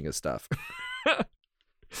stopped watching his stuff.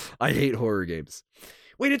 I hate horror games.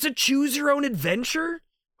 Wait, it's a choose your own adventure?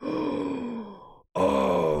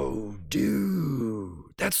 Oh,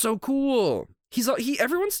 dude, that's so cool.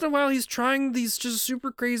 Every once in a while, he's trying these just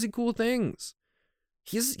super crazy cool things.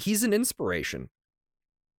 He's an inspiration.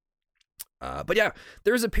 But yeah,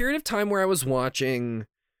 there was a period of time where I was watching...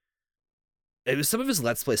 It was some of his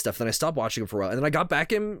Let's Play stuff, then I stopped watching him for a while, and then I got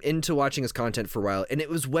back into watching his content for a while, and it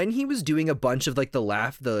was when he was doing a bunch of like the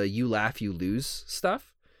you laugh, you lose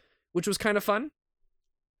stuff, which was kind of fun.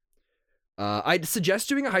 I'd suggest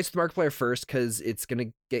doing a heist with Markiplier first because it's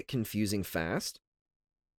gonna get confusing fast.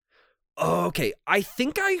 Okay, I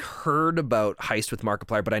think I heard about Heist with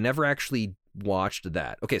Markiplier, but I never actually watched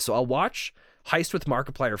that. Okay, so I'll watch Heist with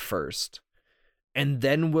Markiplier first, and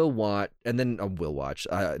then we'll watch.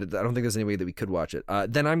 I don't think there's any way that we could watch it.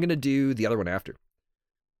 Then I'm gonna do the other one after.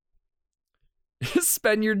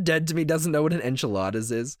 Spend You're Dead to Me doesn't know what an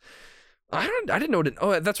enchiladas is. I didn't know what.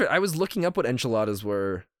 Oh, that's right. I was looking up what enchiladas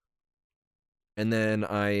were, and then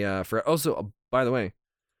I forgot. Also, by the way,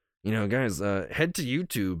 you know, guys, head to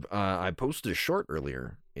YouTube. I posted a short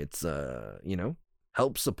earlier. It's you know,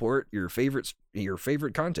 help support your favorite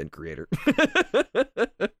content creator.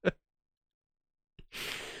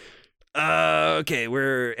 Okay,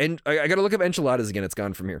 I gotta look up enchiladas again. It's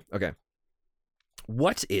gone from here. Okay.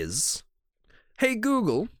 Hey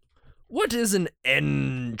Google, what is an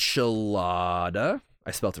enchilada?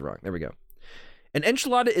 I spelled it wrong. There we go. An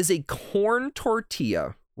enchilada is a corn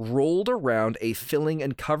tortilla rolled around a filling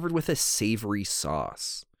and covered with a savory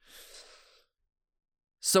sauce.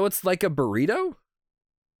 So it's like a burrito?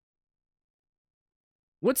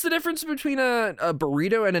 What's the difference between a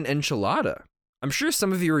burrito and an enchilada? I'm sure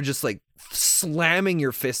some of you are just like slamming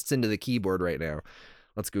your fists into the keyboard right now.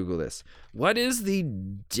 Let's Google this. What is the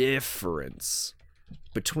difference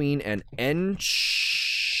between an enchilada?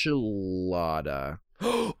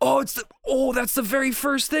 That's the very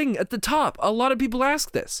first thing at the top. A lot of people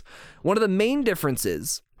ask this. One of the main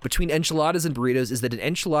differences between enchiladas and burritos is that an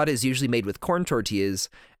enchilada is usually made with corn tortillas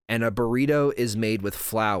and a burrito is made with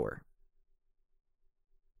flour.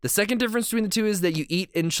 The second difference between the two is that you eat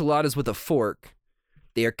enchiladas with a fork.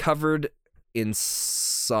 They are covered in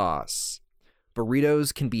sauce.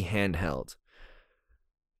 Burritos can be handheld.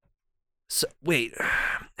 So, wait,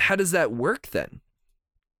 how does that work then?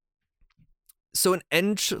 So an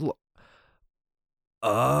enchilada...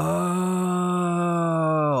 Oh,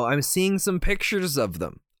 I'm seeing some pictures of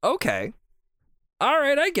them. Okay. All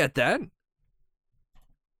right, I get that. All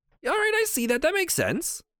right, I see that. That makes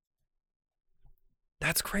sense.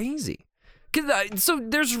 That's crazy. So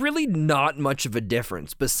there's really not much of a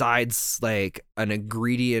difference besides like an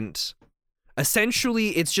ingredient. Essentially,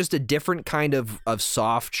 it's just a different kind of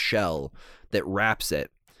soft shell that wraps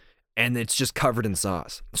it, and it's just covered in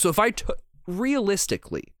sauce. So if I took a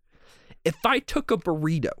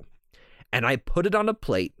burrito and I put it on a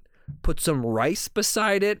plate, put some rice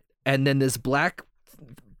beside it, and then this black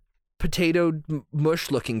potato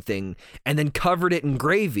mush looking thing, and then covered it in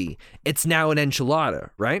gravy, it's now an enchilada,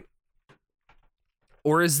 right?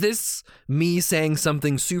 Or is this me saying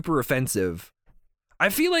something super offensive? I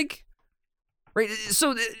feel like, right?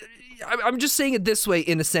 So I'm just saying it this way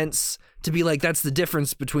in a sense to be like, that's the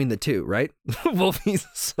difference between the two, right?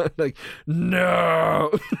 Wolfie's like, no.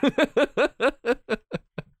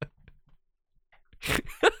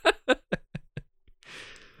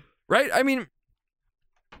 Right? I mean,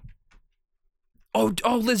 oh,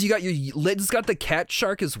 Liz, Liz got the cat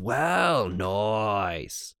shark as well.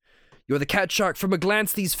 Nice. You're the cat shark. From a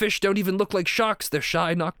glance, these fish don't even look like sharks. They're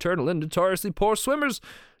shy, nocturnal, and notoriously poor swimmers.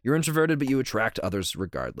 You're introverted, but you attract others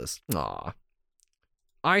regardless. Aw.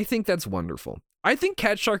 I think that's wonderful. I think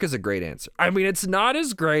cat shark is a great answer. I mean, it's not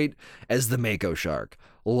as great as the mako shark.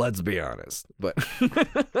 Let's be honest. But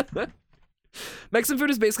Mexican food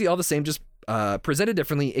is basically all the same, just presented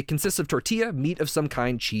differently. It consists of tortilla, meat of some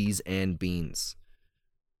kind, cheese, and beans.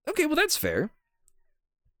 Okay, well, that's fair.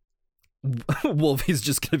 Wolfie's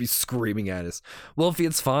just gonna be screaming at us. Wolfie,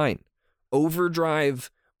 it's fine.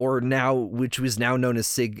 Overdrive, or now, which was now known as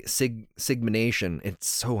Sigmination. It's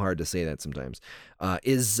so hard to say that sometimes.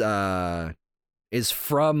 Is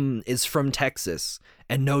from Texas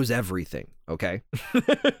and knows everything. Okay.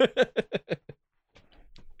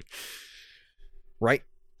 Right.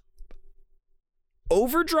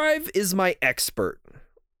 Overdrive is my expert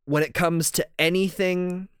when it comes to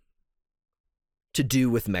anything to do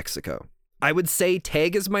with Mexico. I would say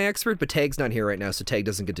Tag is my expert, but Tag's not here right now, so Tag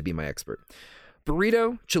doesn't get to be my expert.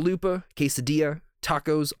 Burrito, chalupa, quesadilla,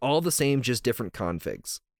 tacos, all the same, just different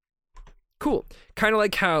configs. Cool. Kind of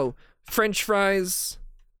like how French fries,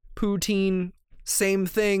 poutine, same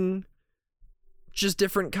thing, just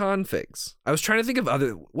different configs. I was trying to think of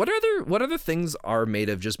what other things are made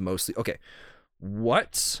of just mostly. Okay.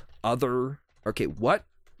 What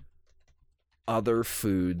other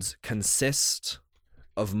foods consist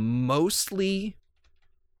of mostly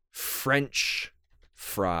French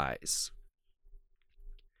fries?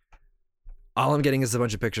 All I'm getting is a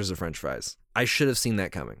bunch of pictures of French fries. I should have seen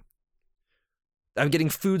that coming. I'm getting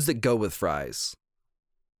foods that go with fries.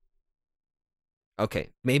 Okay,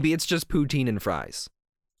 maybe it's just poutine and fries,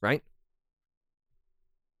 right?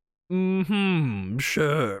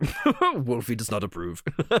 Sure. Wolfie does not approve.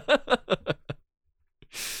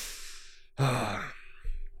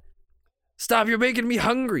 Stop, you're making me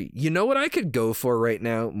hungry. You know what I could go for right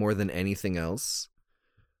now more than anything else?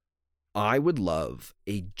 I would love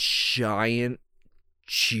a giant,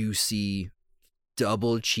 juicy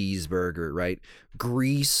double cheeseburger, right?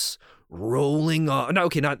 Grease rolling off. No,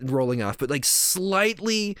 okay, not rolling off, but like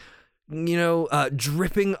slightly,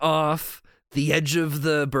 dripping off the edge of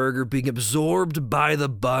the burger, being absorbed by the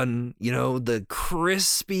bun, the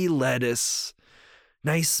crispy lettuce,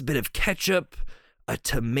 nice bit of ketchup, a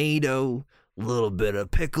tomato, a little bit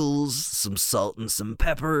of pickles, some salt and some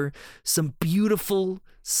pepper, some beautiful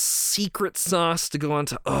secret sauce to go on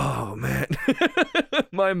top. Oh, man.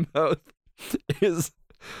 My mouth is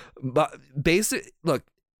basic. Look,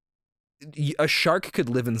 a shark could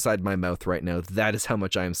live inside my mouth right now. That is how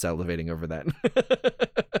much I am salivating over that.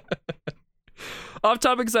 Off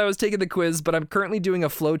topic, because I was taking the quiz, but I'm currently doing a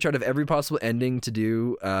flowchart of every possible ending to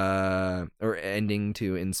do, or ending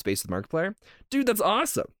to in Space with Markiplier. Dude, that's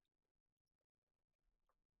awesome.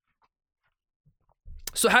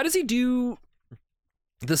 So how does he do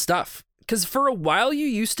the stuff? Because for a while you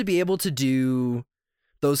used to be able to do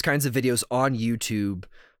those kinds of videos on YouTube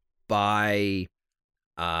by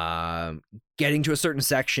getting to a certain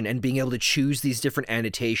section and being able to choose these different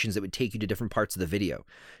annotations that would take you to different parts of the video.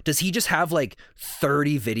 Does he just have like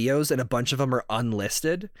 30 videos and a bunch of them are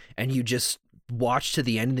unlisted and you just watch to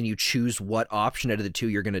the end and then you choose what option out of the two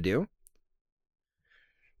you're going to do?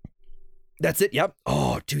 That's it. Yep.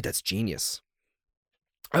 Oh, dude, that's genius.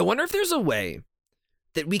 I wonder if there's a way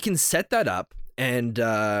that we can set that up and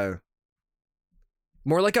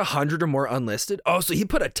more like 100 or more unlisted. Oh, so he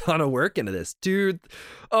put a ton of work into this, dude.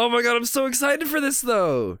 Oh my God, I'm so excited for this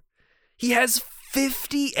though. He has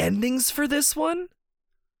 50 endings for this one.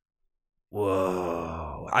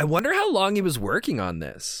 Whoa. I wonder how long he was working on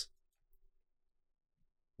this.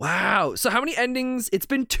 Wow. So how many endings? It's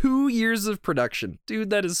been 2 years of production. Dude,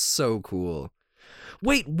 that is so cool.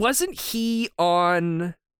 Wait, wasn't he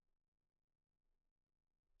on...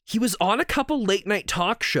 He was on a couple late night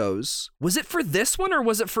talk shows. Was it for this one or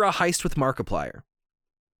was it for a heist with Markiplier?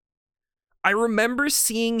 I remember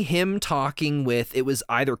seeing him talking with, it was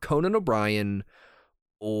either Conan O'Brien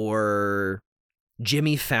or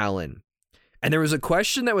Jimmy Fallon. And there was a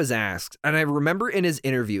question that was asked, and I remember in his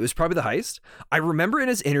interview, it was probably the heist. I remember in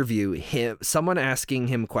his interview, someone asking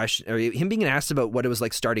him him being asked about what it was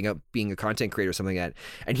like starting up being a content creator or something like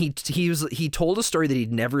that. And he told a story that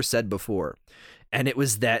he'd never said before. And it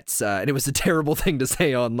was and it was a terrible thing to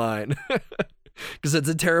say online because it's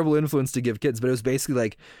a terrible influence to give kids. But it was basically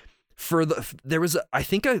like there was, I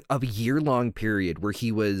think, a year-long period where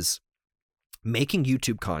he was making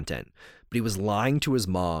YouTube content, but he was lying to his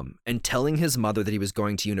mom and telling his mother that he was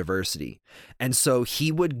going to university. And so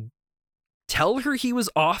he would tell her he was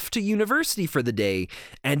off to university for the day,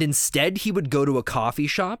 and instead he would go to a coffee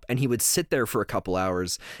shop and he would sit there for a couple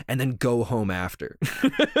hours and then go home after.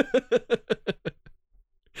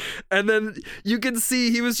 And then you can see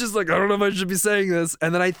he was just like, I don't know if I should be saying this.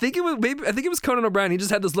 And then I think it was Conan O'Brien. He just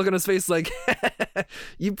had this look on his face like,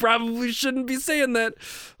 you probably shouldn't be saying that.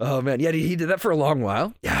 Oh man, yeah, he did that for a long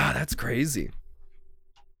while. Yeah, that's crazy.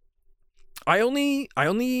 I only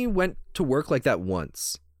went to work like that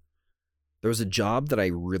once. There was a job that I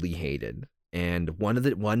really hated, and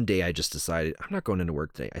one day I just decided I'm not going into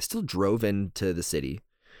work today. I still drove into the city,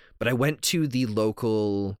 but I went to the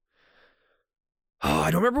local. Oh,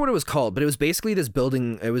 I don't remember what it was called, but it was basically this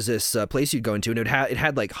building. It was this place you'd go into, and it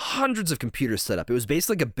had like hundreds of computers set up. It was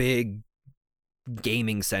basically like a big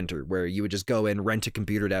gaming center where you would just go in, rent a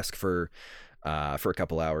computer desk for a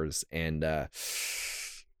couple hours, and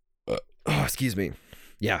excuse me,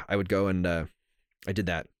 yeah, I would go and I did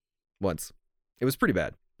that once. It was pretty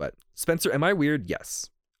bad, but Spencer, am I weird?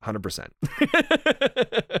 Yes, 100%.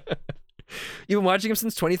 You've been watching him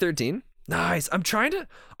since 2013? Nice.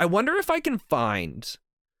 I wonder if I can find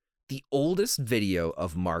the oldest video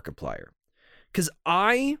of Markiplier. Because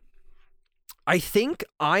I think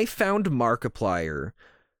I found Markiplier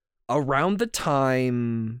around the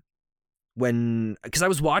time because I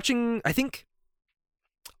was watching, I think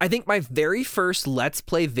my very first Let's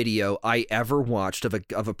Play video I ever watched of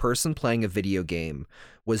a person playing a video game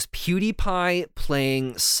was PewDiePie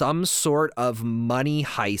playing some sort of money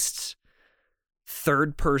heist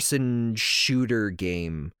third-person shooter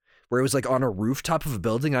game where it was like on a rooftop of a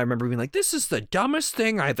building. I remember being like, this is the dumbest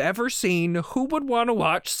thing I've ever seen. Who would want to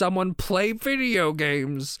watch someone play video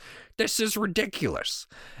games? This is ridiculous.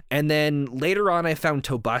 And then later on, I found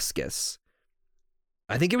Tobuscus.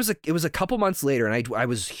 I think it was a couple months later, and I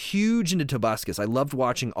was huge into Tobuscus. I loved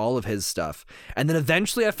watching all of his stuff, and then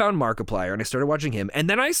eventually I found Markiplier and I started watching him, and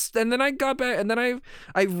then I got back, and then I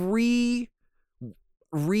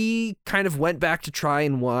kind of went back to try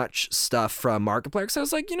and watch stuff from Markiplier, because I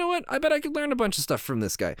was like, you know what, I bet I could learn a bunch of stuff from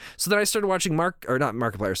this guy. So then I started watching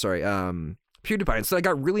PewDiePie, and so I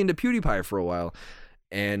got really into PewDiePie for a while,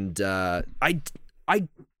 and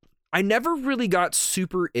I never really got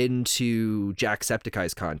super into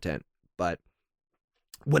Jacksepticeye's content, but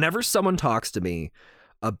whenever someone talks to me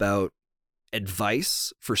about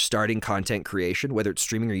advice for starting content creation, whether it's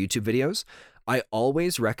streaming or YouTube videos, I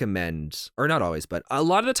always recommend, or not always, but a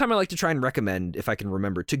lot of the time I like to try and recommend, if I can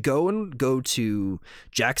remember, to go to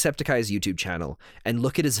Jacksepticeye's YouTube channel and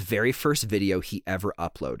look at his very first video he ever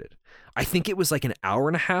uploaded. I think it was like an hour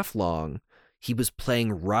and a half long. He was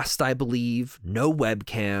playing Rust, I believe, no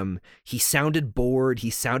webcam. He sounded bored.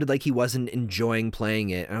 He sounded like he wasn't enjoying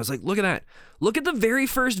playing it. And I was like, look at that. Look at the very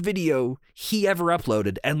first video he ever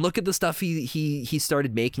uploaded, and look at the stuff he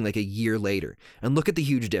started making like a year later. And look at the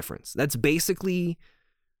huge difference. That's basically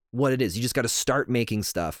what it is. You just got to start making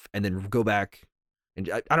stuff and then go back. And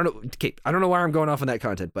I don't know, Kate, I don't know why I'm going off on that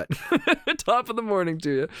content, but top of the morning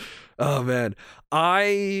to you. Oh man.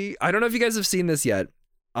 I don't know if you guys have seen this yet.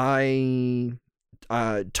 Tommy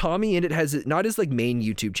in it has not his like main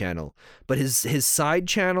YouTube channel, but his side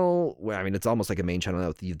channel. Well, I mean, it's almost like a main channel now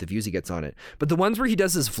with the views he gets on it. But the ones where he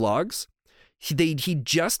does his vlogs, he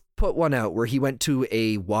just put one out where he went to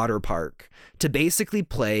a water park to basically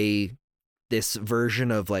play this version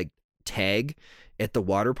of like tag at the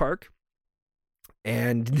water park.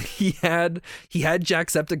 And he had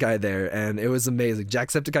Jacksepticeye there, and it was amazing.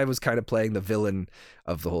 Jacksepticeye was kind of playing the villain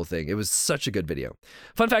of the whole thing. It was such a good video.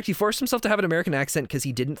 Fun fact, he forced himself to have an American accent because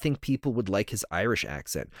he didn't think people would like his Irish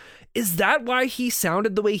accent. Is that why he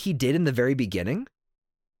sounded the way he did in the very beginning?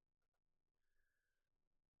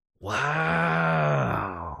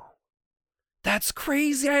 Wow. That's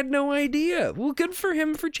crazy. I had no idea. Well, good for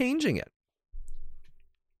him for changing it.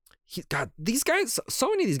 God, these guys, so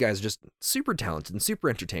many of these guys are just super talented and super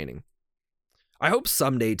entertaining. I hope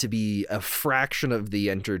someday to be a fraction of the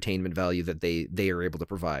entertainment value that they are able to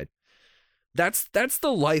provide. That's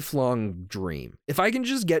the lifelong dream. If I can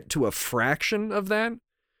just get to a fraction of that,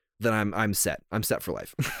 then I'm set. I'm set for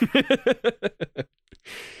life.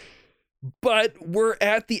 But we're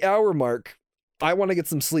at the hour mark. I want to get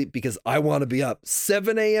some sleep because I want to be up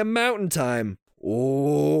 7 a.m. Mountain Time.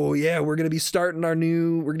 Oh yeah, we're gonna be starting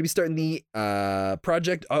the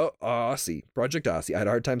Project OSSI. Project OSSI. I had a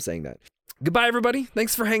hard time saying that. Goodbye, everybody.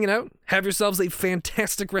 Thanks for hanging out. Have yourselves a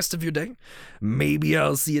fantastic rest of your day. Maybe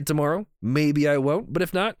I'll see you tomorrow. Maybe I won't. But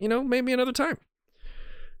if not, maybe another time.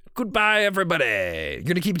 Goodbye, everybody. You're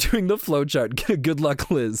gonna keep doing the flowchart. Good luck,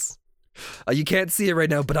 Liz. You can't see it right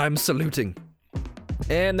now, but I'm saluting.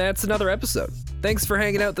 And that's another episode. Thanks for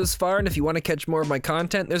hanging out this far, and if you want to catch more of my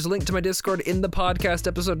content, there's a link to my Discord in the podcast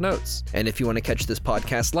episode notes. And if you want to catch this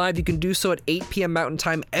podcast live, you can do so at 8 p.m. Mountain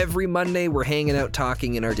Time every Monday. We're hanging out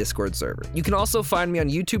talking in our Discord server. You can also find me on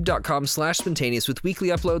youtube.com/spontaneous with weekly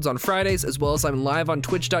uploads on Fridays, as well as I'm live on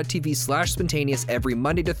twitch.tv/spontaneous every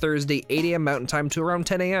Monday to Thursday, 8 a.m. Mountain Time to around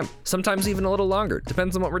 10 a.m. Sometimes even a little longer,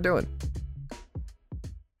 depends on what we're doing.